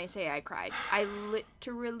joking when I say I cried. I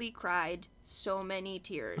literally cried so many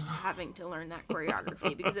tears having to learn that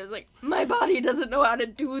choreography because it was like, my body doesn't know how to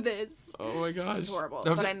do this. Oh my gosh. It was horrible.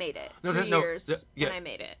 But I made it. 3 years and I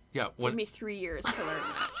made it. Yeah. It took me 3 years to learn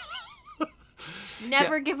that.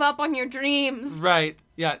 Never give up on your dreams. Right.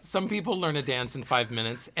 Yeah. Some people learn a dance in 5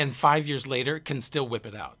 minutes and 5 years later can still whip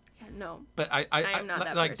it out. Yeah, no. But I am not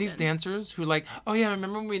that like these person. dancers who like, oh yeah,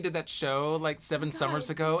 remember when we did that show like 7 summers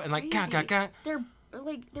ago? It's And like, crazy.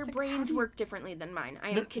 Their brains work differently than mine.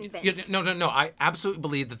 I am convinced. No. I absolutely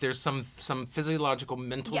believe that there's some physiological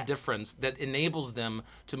mental Yes. difference that enables them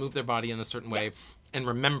to move their body in a certain way Yes. and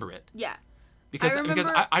remember it. Yeah. Because remember-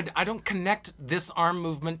 I don't connect this arm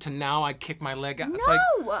movement to now I kick my leg out.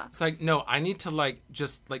 No! It's like no, I need to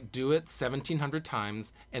just do it 1,700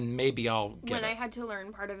 times and maybe I'll get When it. I had to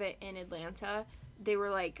learn part of it in Atlanta, they were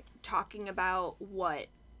like talking about what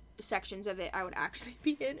sections of it I would actually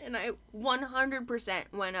be in, and I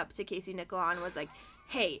 100% went up to Casey Nicola and was like,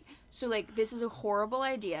 hey, so like this is a horrible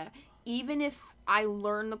idea. Even if I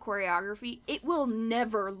learn the choreography, it will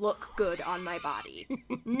never look good on my body.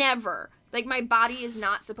 Never. Like my body is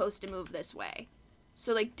not supposed to move this way.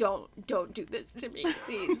 So like don't do this to me,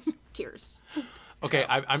 please. Tears. Okay,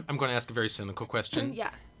 I'm going to ask a very cynical question.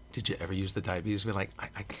 Yeah. Did you ever use the diabetes? We're like,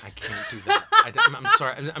 I can't do that. I'm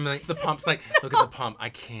sorry. I'm like, the pump's like, look at the pump. I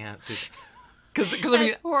can't do that. Because I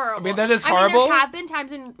mean, horrible. I mean, that is horrible. there have been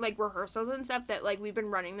times in like rehearsals and stuff that like we've been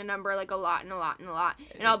running the number like a lot, and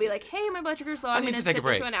I'll be like, hey, my blood sugar's low. I'm need gonna to take a sit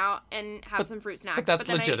break. this one out and have some fruit snacks. but that's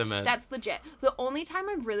then legitimate. That's legit. The only time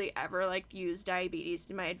I've really ever like used diabetes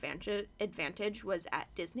to my advantage was at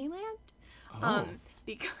Disneyland. Oh.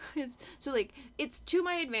 Because so like it's to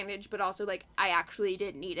my advantage, but also like I actually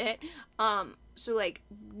did need it. So like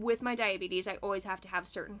with my diabetes, I always have to have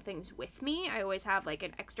certain things with me. I always have like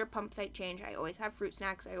an extra pump site change. I always have fruit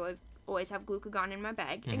snacks. I always have glucagon in my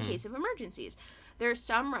bag in case of emergencies. There are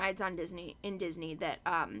some rides on Disney that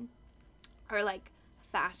are like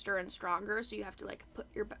faster and stronger, so you have to like put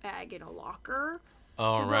your bag in a locker to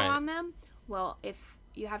go on them. Well, if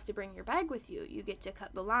you have to bring your bag with you, you get to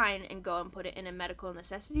cut the line and go and put it in a medical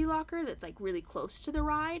necessity locker that's like really close to the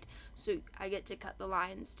ride. So I get to cut the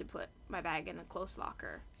lines to put my bag in a close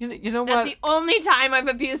locker. You know That's what? the only time I've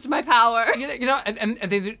abused my power. You know, and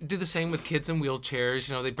they do the same with kids in wheelchairs.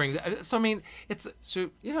 You know, they bring. So I mean, it's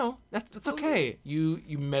that's okay. You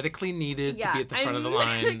medically needed to be at the front of the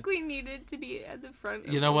line. I medically needed to be at the front.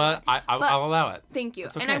 You know what? I'll allow it. Thank you.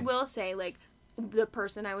 It's okay. And I will say, like, the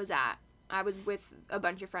person I was with a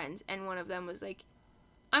bunch of friends, and one of them was like,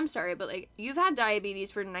 I'm sorry, but like, you've had diabetes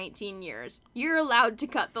for 19 years. You're allowed to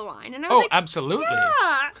cut the line. And I was like, absolutely.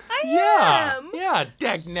 yeah, I am. Yeah,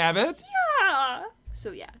 dagnabbit. Yeah.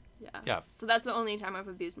 So yeah. Yeah. So that's the only time I've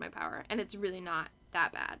abused my power, and it's really not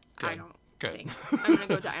that bad. I don't Good. think. I'm gonna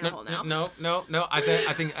go die in a hole now. No. I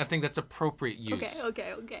think that's appropriate use.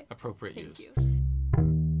 Okay. Appropriate Thank use.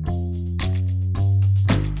 you.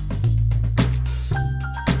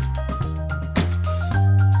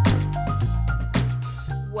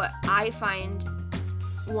 What I find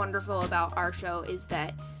wonderful about our show is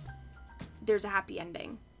that there's a happy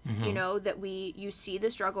ending. Mm-hmm. You know, that you see the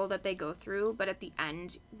struggle that they go through, but at the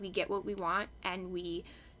end we get what we want, and we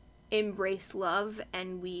embrace love,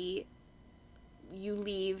 and you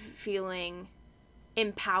leave feeling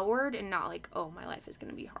empowered and not like, oh, my life is going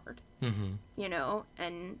to be hard. Mm-hmm. You know,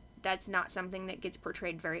 and that's not something that gets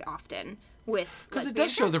portrayed very often with because it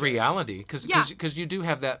does show the reality. Because you do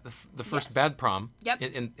have that the first Yes. bad prom Yep.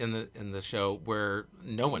 in the show where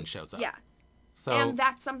no one shows up. Yeah. So And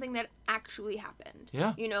that's something that actually happened.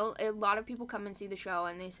 Yeah. You know, a lot of people come and see the show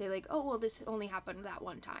and they say like, oh, well, this only happened that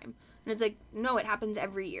one time. And it's like, no, it happens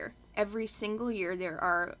every year. Every single year there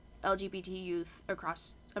are LGBT youth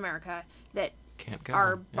across America that can't go.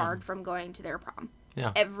 are barred from going to their prom.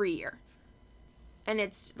 Yeah. Every year. And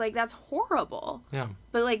it's like, that's horrible. Yeah.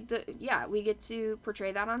 But like, we get to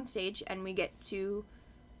portray that on stage, and we get to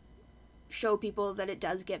show people that it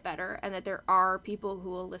does get better, and that there are people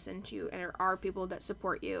who will listen to you, and there are people that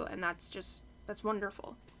support you, and that's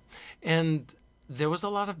wonderful. And there was a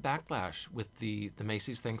lot of backlash with the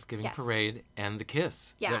Macy's Thanksgiving Yes. parade and the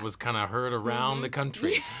kiss Yeah. that was kind of heard around the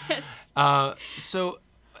country. Yes. So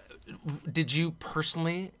did you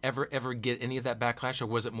personally ever get any of that backlash, or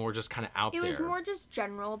was it more just kind of out It there? was more just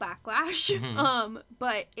general backlash. Mm-hmm.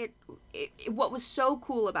 But it what was so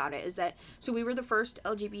cool about it is that, so we were the first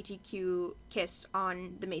LGBTQ kiss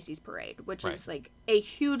on the Macy's parade, which is like a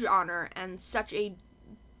huge honor and such a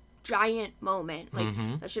giant moment.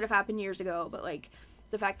 Like that should have happened years ago, but like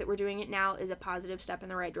the fact that we're doing it now is a positive step in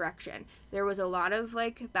the right direction. There was a lot of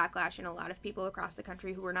like backlash, and a lot of people across the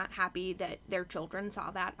country who were not happy that their children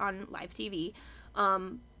saw that on live TV.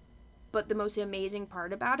 But the most amazing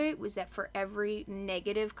part about it was that for every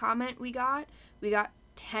negative comment we got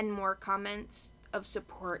 10 more comments of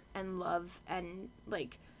support and love, and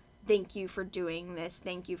like, thank you for doing this,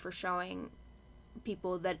 thank you for showing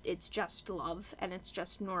people that it's just love and it's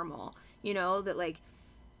just normal, you know, that like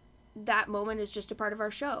that moment is just a part of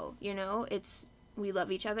our show, you know, it's we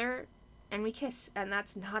love each other and we kiss, and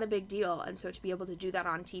that's not a big deal. And so to be able to do that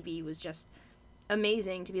on TV was just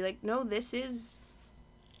amazing, to be like, no, this is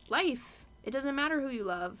life. It doesn't matter who you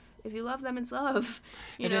love. If you love them, it's love,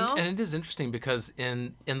 you know? And it is interesting because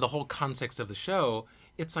in the whole context of the show,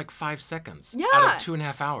 it's like 5 seconds Yeah. out of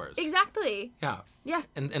 2.5 hours. Exactly. Yeah. Yeah.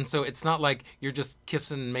 And so it's not like you're just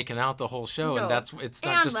kissing and making out the whole show, No. and it's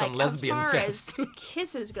not And, just some like, lesbian as far fest. as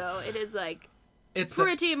kisses go, it is like It's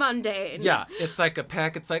pretty mundane. yeah, it's like a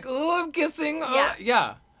peck. It's like, oh, I'm kissing. Oh, Yeah.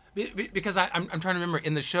 yeah. Because I'm trying to remember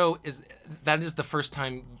in the show that is the first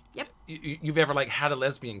time Yep. you've ever like had a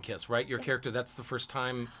lesbian kiss, right? Your character, that's the first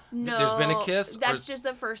time No, there's been a kiss. That's just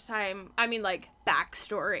the first time. I mean, like,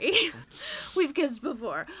 backstory. We've kissed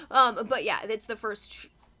before. But yeah, it's the first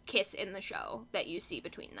kiss in the show that you see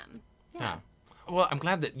between them. Yeah. Well, I'm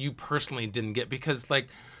glad that you personally didn't get, because like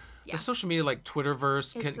the social media, like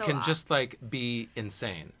Twitterverse, It's a can lot. just like be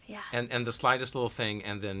insane. Yeah. And the slightest little thing,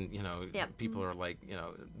 and then Yep. people are like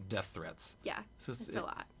death threats. Yeah, So it's a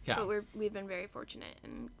lot. yeah. But we've been very fortunate,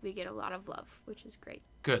 and we get a lot of love, which is great.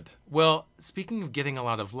 Good. Well, speaking of getting a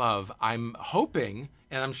lot of love, I'm hoping,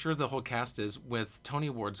 and I'm sure the whole cast is, with Tony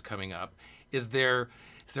Awards coming up, is there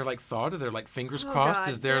like thought? Are there like fingers crossed? God,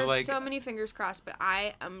 Is there there's like so many fingers crossed, but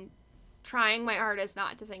I am trying my hardest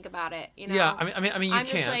not to think about it. You know. Yeah, I mean, you I'm can't.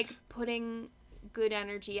 just like putting good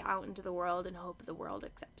energy out into the world and hope the world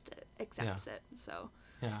accepts it. So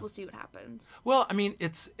Yeah. we'll see what happens. Well, I mean,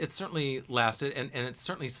 it's certainly lasted, and it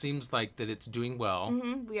certainly seems like that it's doing well.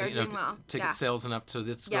 We are doing well. Ticket Yeah. sales and up, so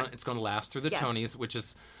it's Yep. going to last through the Yes. Tonys, which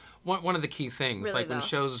is one of the key things. Really, like when though.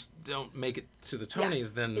 shows don't make it to the Yeah.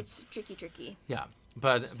 Tonys, then It's tricky. yeah.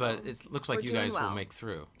 But it looks like we're you doing guys will well. make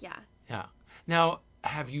through. Yeah. Yeah. Now,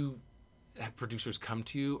 have producers come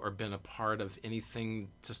to you or been a part of anything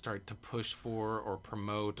to start to push for or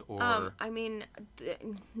promote or? I mean,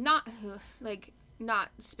 not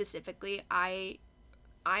specifically. I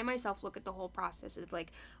myself look at the whole process of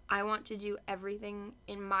like, I want to do everything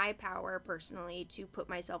in my power personally to put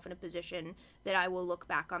myself in a position that I will look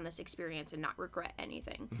back on this experience and not regret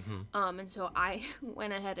anything. And so I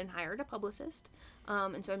went ahead and hired a publicist.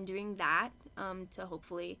 And so I'm doing that to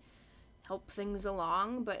hopefully help things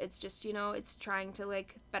along, but it's just, it's trying to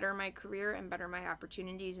like better my career and better my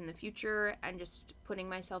opportunities in the future, and just putting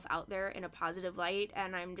myself out there in a positive light.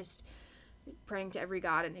 And I'm just praying to every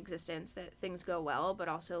god in existence that things go well, but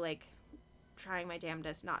also like trying my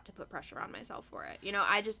damnedest not to put pressure on myself for it.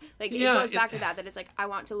 I just like, it goes back to that it's like, I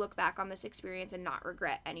want to look back on this experience and not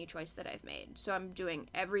regret any choice that I've made. So I'm doing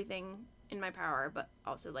everything in my power, but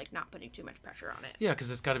also like not putting too much pressure on it. Yeah, because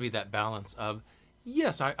it's got to be that balance of,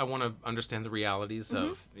 yes, I want to understand the realities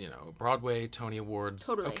of, Broadway, Tony Awards.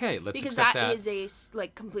 Totally. Okay, let's because accept that that. is a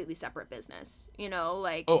like completely separate business.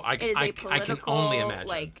 Like, Oh, it is a I political, can only imagine.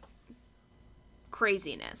 like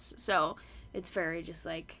craziness. So it's very just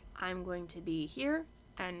like, I'm going to be here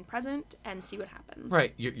and present and see what happens.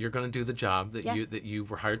 Right, you're going to do the job that Yeah. you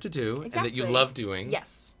were hired to do and that you Exactly. love doing.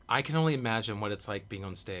 Yes, I can only imagine what it's like being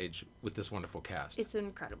on stage with this wonderful cast. it's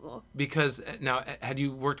incredible. Because now, had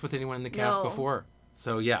you worked with anyone in the cast No. before?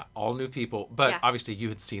 So yeah, all new people, but Yeah. obviously you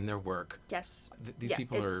had seen their work. Yes, These Yeah,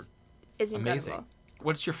 people are it's incredible. amazing.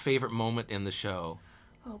 What's your favorite moment in the show?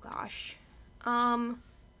 Oh gosh.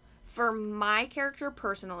 For my character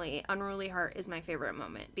personally, Unruly Heart is my favorite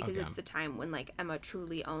moment because Okay. it's the time when like Emma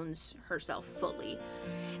truly owns herself fully.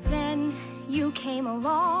 Then you came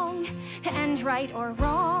along, and right or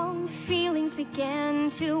wrong, feelings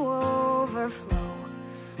began to overflow.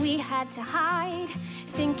 We had to hide,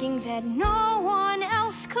 thinking that no one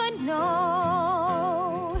else could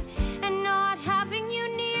know. And not having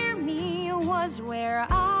you near me was where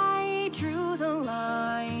I drew the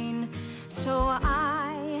line. So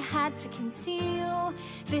I had to conceal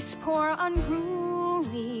this poor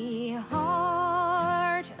unruly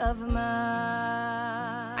heart of mine.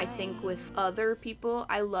 I think with other people,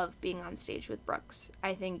 I love being on stage with Brooks.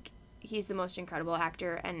 I think he's the most incredible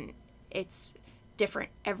actor, and it's different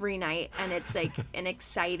every night, and it's like an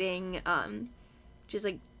exciting just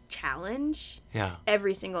like challenge Yeah.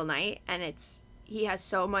 every single night, and he has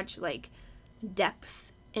so much like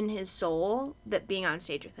depth in his soul that being on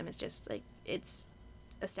stage with him is just like, it's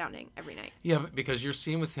astounding every night. Yeah, because you're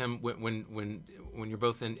seeing with him when you're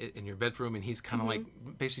both in your bedroom, and he's kind of like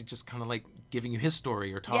basically just kind of like giving you his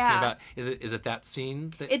story or talking Yeah. about. Is it that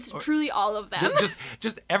scene? It's truly all of them.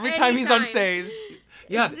 Just every time he's on Anytime. stage.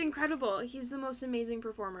 Yeah. It's incredible. He's the most amazing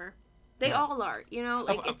performer. They all are,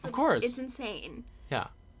 like it's of course. it's insane. Yeah.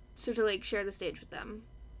 So to like share the stage with them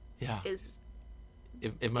Yeah. is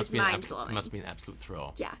it must is be mind-blowing. it must be an absolute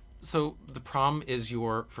thrill. Yeah. So the prom is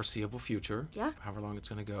your foreseeable future. Yeah. However long it's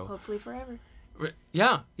going to go. Hopefully forever.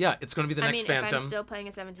 Yeah. It's going to be the next Phantom. If I'm still playing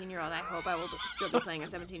a 17-year-old, I hope I will still be playing a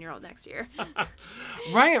 17-year-old next year.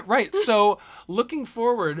 Right. So looking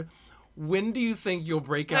forward, when do you think you'll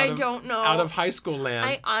break out? I don't know. Out of high school land.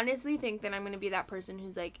 I honestly think that I'm going to be that person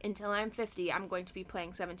who's like, until I'm 50, I'm going to be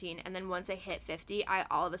playing 17, and then once I hit 50, I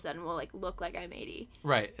all of a sudden will like look like I'm 80.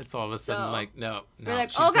 Right. It's all of a sudden like, no, You're like,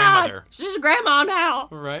 she's oh grandmother. God, she's a grandma now.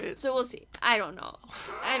 Right. So we'll see. I don't know.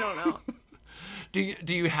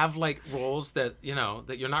 Do you have like roles that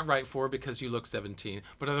that you're not right for because you look 17,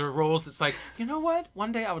 but are there roles that's like, you know what?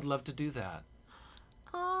 One day I would love to do that.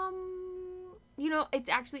 It's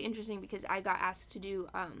actually interesting because I got asked to do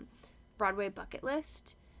Broadway bucket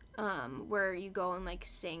list, where you go and like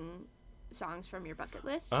sing songs from your bucket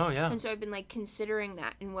list. Oh yeah. And so I've been like considering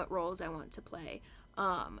that in what roles I want to play,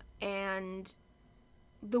 and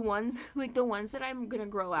the ones that I'm gonna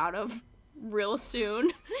grow out of real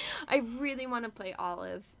soon. I really want to play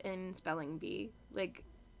Olive in Spelling Bee. Like,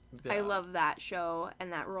 yeah. I love that show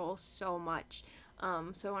and that role so much.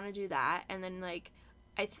 So I want to do that, and then like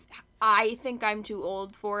I think I'm too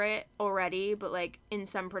old for it already, but like in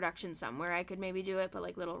some production somewhere I could maybe do it. But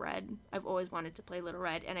like Little Red, I've always wanted to play Little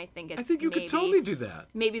Red, and I think you could totally do that.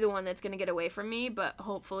 Maybe the one that's gonna get away from me, but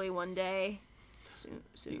hopefully one day.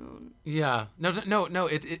 Soon. Yeah. No.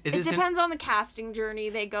 It depends on the casting journey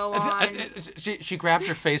they go on. She grabbed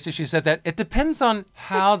her face as she said that. It depends on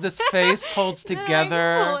how this face holds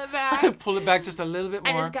together. Pull it back. Pull it back just a little bit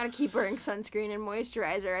more. I just gotta keep wearing sunscreen and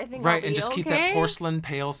moisturizer. I think. Right, and just keep that porcelain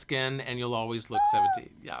pale skin, and you'll always look 17.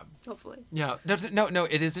 Yeah. Hopefully. Yeah. No.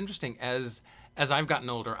 It is interesting as I've gotten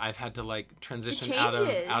older. I've had to like transition out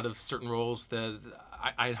of certain roles that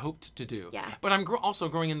I had hoped to do. Yeah. But I'm also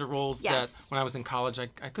growing into roles that when I was in college I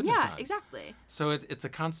couldn't have done. Yeah, exactly. So it's a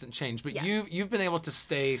constant change. But you've been able to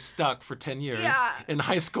stay stuck for 10 years in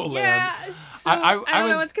high school land. Yeah. So I don't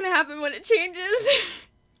know what's gonna happen when it changes.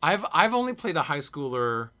 I've only played a high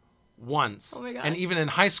schooler once. Oh my God. And even in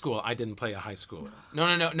high school I didn't play a high schooler.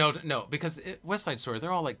 No. Because West Side Story, they're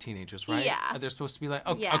all like teenagers, right? Yeah. They're supposed to be like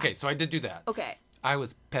okay, so I did do that. Okay. I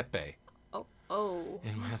was Pepe. Oh.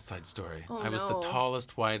 In West Side Story. Oh, I was the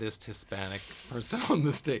tallest, whitest Hispanic person on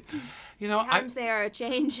the state. Times they are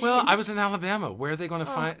changing. Well, I was in Alabama. Where are they going to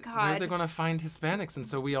find Hispanics? And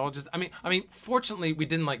so we all just I mean, fortunately we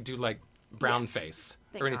didn't like do like brown face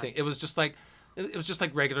or anything. God. It was just like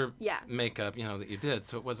regular makeup, that you did.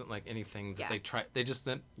 So it wasn't like anything that they tried. They just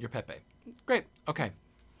said, "You're Pepe." Great. Okay.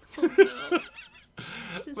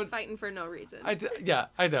 Just fighting for no reason.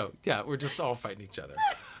 I know. Yeah, we're just all fighting each other.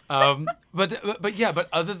 But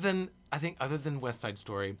other than West Side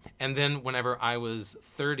Story, and then whenever I was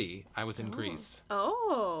 30, I was in Greece.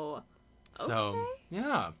 Oh. Okay. So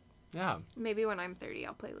yeah. Maybe when I'm 30,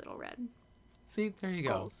 I'll play Little Red. See, there you go.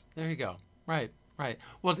 Goals. There you go. Right.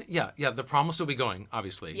 Well, yeah. The prom will still be going,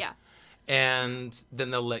 obviously. Yeah. And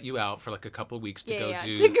then they'll let you out for like a couple of weeks to go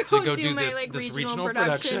do this regional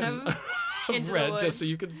production of Red, just so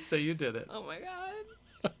you can say you did it. Oh my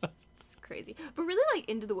God. It's crazy. But really, like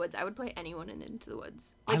Into the Woods, I would play anyone in Into the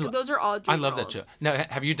Woods. Like those are all dream I love roles. that show. Now,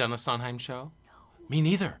 have you done a Sondheim show? No. Me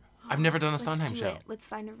neither. I've never done a Sondheim show. Let's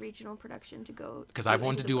find a regional production to go. Because I've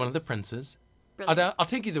wanted to do one of the princes. I'll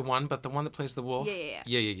take either one, but the one that plays the wolf. Yeah.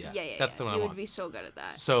 That's the one I want. You would be so good at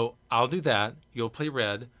that. So I'll do that. You'll play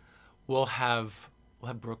Red. We'll have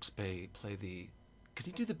Brooks Bay play the. Could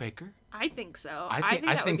he do the baker? I think so.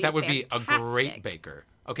 I think that would be a fantastic. great baker.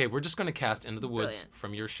 Okay, we're just going to cast Into the Woods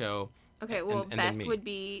from your show. Okay, well, Beth would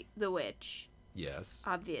be the witch. Yes.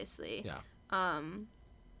 Obviously. Yeah.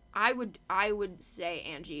 I would say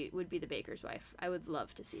Angie would be the baker's wife. I would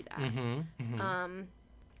love to see that. Mm-hmm.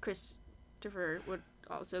 Christopher would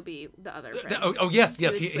also be the other prince.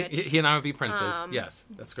 Yes. He and I would be princes. Yes,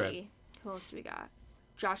 that's great. Who else do we got?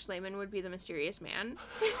 Josh Lehman would be the mysterious man.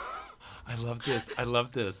 I love this.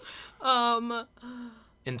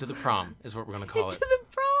 Into the Prom is what we're going to call it.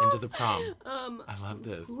 Into the Prom. I love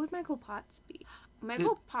this. Who would Michael Potts be?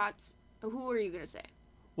 Michael Potts. Who were you going to say?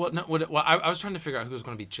 Well, no. Well, I was trying to figure out who was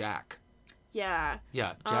going to be Jack. Yeah.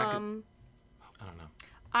 Yeah, Jack. I don't know.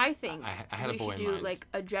 I think I had we a boy should in do mind. like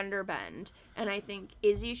a gender bend, and I think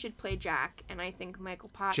Izzy should play Jack, and I think Michael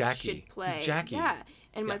Potts should play Jackie. Yeah,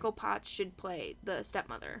 and Michael Potts should play the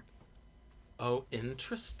stepmother. Oh,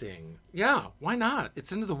 interesting. Yeah, why not?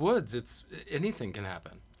 It's Into the Woods. Anything can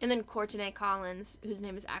happen. And then Courtenay Collins, whose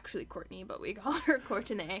name is actually Courtney, but we call her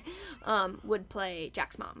Courtenay, would play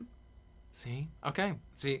Jack's mom. See? Okay.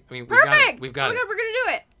 See, I mean, Perfect. We've got it. Oh my God, we're gonna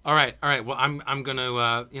do it. All right. Well, I'm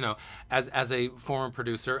gonna, as a former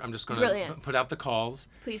producer, I'm just gonna put out the calls.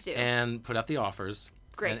 Please do. And put out the offers.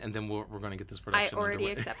 Great. And then we're gonna get this production I already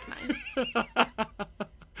underway. accept mine.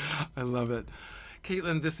 I love it.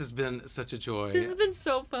 Caitlin, this has been such a joy. This has been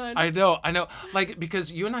so fun. I know. Like,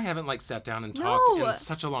 because you and I haven't, like, sat down and talked No. in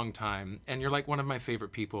such a long time. And you're, like, one of my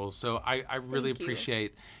favorite people. So I really Thank you.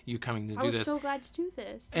 appreciate you coming to I do was this. so glad to do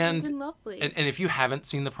this. This and, has been lovely. And if you haven't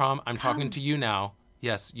seen the prom, I'm talking to you now.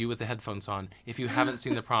 Yes, you with the headphones on. If you haven't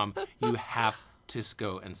seen the prom, you have to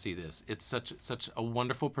go and see this. It's such a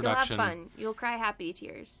wonderful production. You'll have fun. You'll cry happy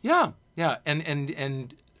tears. Yeah.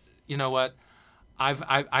 And you know what?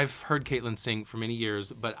 I've heard Caitlin sing for many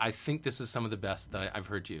years, but I think this is some of the best that I've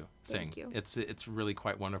heard you sing. Thank you. It's really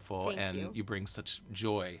quite wonderful, Thank and you. you bring such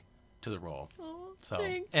joy to the role. Oh, So,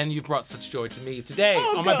 thanks. and you've brought such joy to me today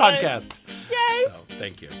on my God. podcast. Yay! So,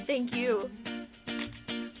 thank you. Thank you.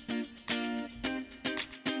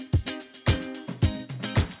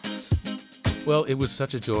 Well, it was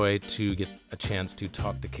such a joy to get a chance to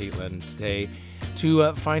talk to Caitlin today,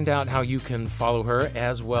 to find out how you can follow her,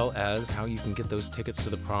 as well as how you can get those tickets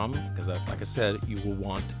to the prom, because like I said, you will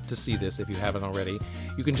want to see this if you haven't already.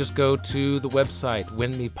 You can just go to the website,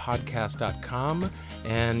 winmepodcast.com,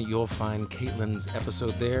 and you'll find Caitlin's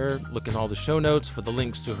episode there. Look in all the show notes for the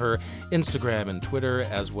links to her Instagram and Twitter,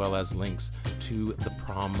 as well as links to the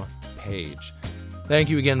prom page. Thank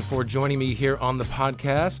you again for joining me here on the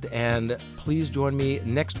podcast, and please join me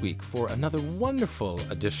next week for another wonderful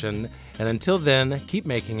edition. And until then, keep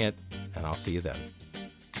making it, and I'll see you then.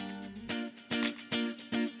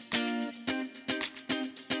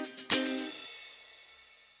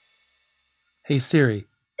 Hey Siri,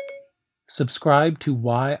 subscribe to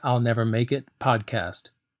Why I'll Never Make It podcast.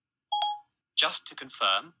 Just to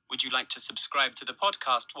confirm, would you like to subscribe to the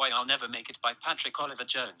podcast Why I'll Never Make It by Patrick Oliver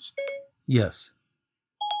Jones? Yes.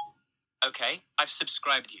 Okay, I've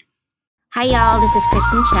subscribed you. Hi, y'all. This is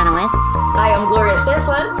Kristen Chenoweth. Hi, I'm Gloria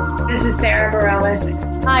Stefan. This is Sarah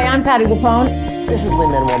Bareilles. Hi, I'm Patty LuPone. This is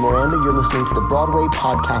Lin-Manuel Miranda. You're listening to the Broadway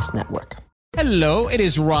Podcast Network. Hello, it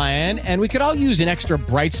is Ryan, and we could all use an extra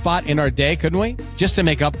bright spot in our day, couldn't we? Just to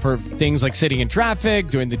make up for things like sitting in traffic,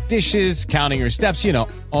 doing the dishes, counting your steps,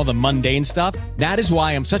 all the mundane stuff. That is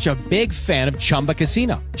why I'm such a big fan of Chumba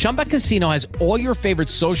Casino. Chumba Casino has all your favorite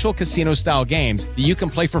social casino-style games that you can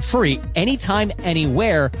play for free anytime,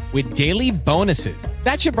 anywhere with daily bonuses.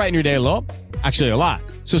 That should brighten your day a little. Actually, a lot.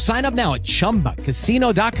 So sign up now at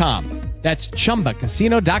ChumbaCasino.com. That's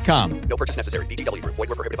ChumbaCasino.com. No purchase necessary. VGW Group. Void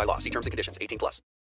where prohibited by law. See terms and conditions. 18+.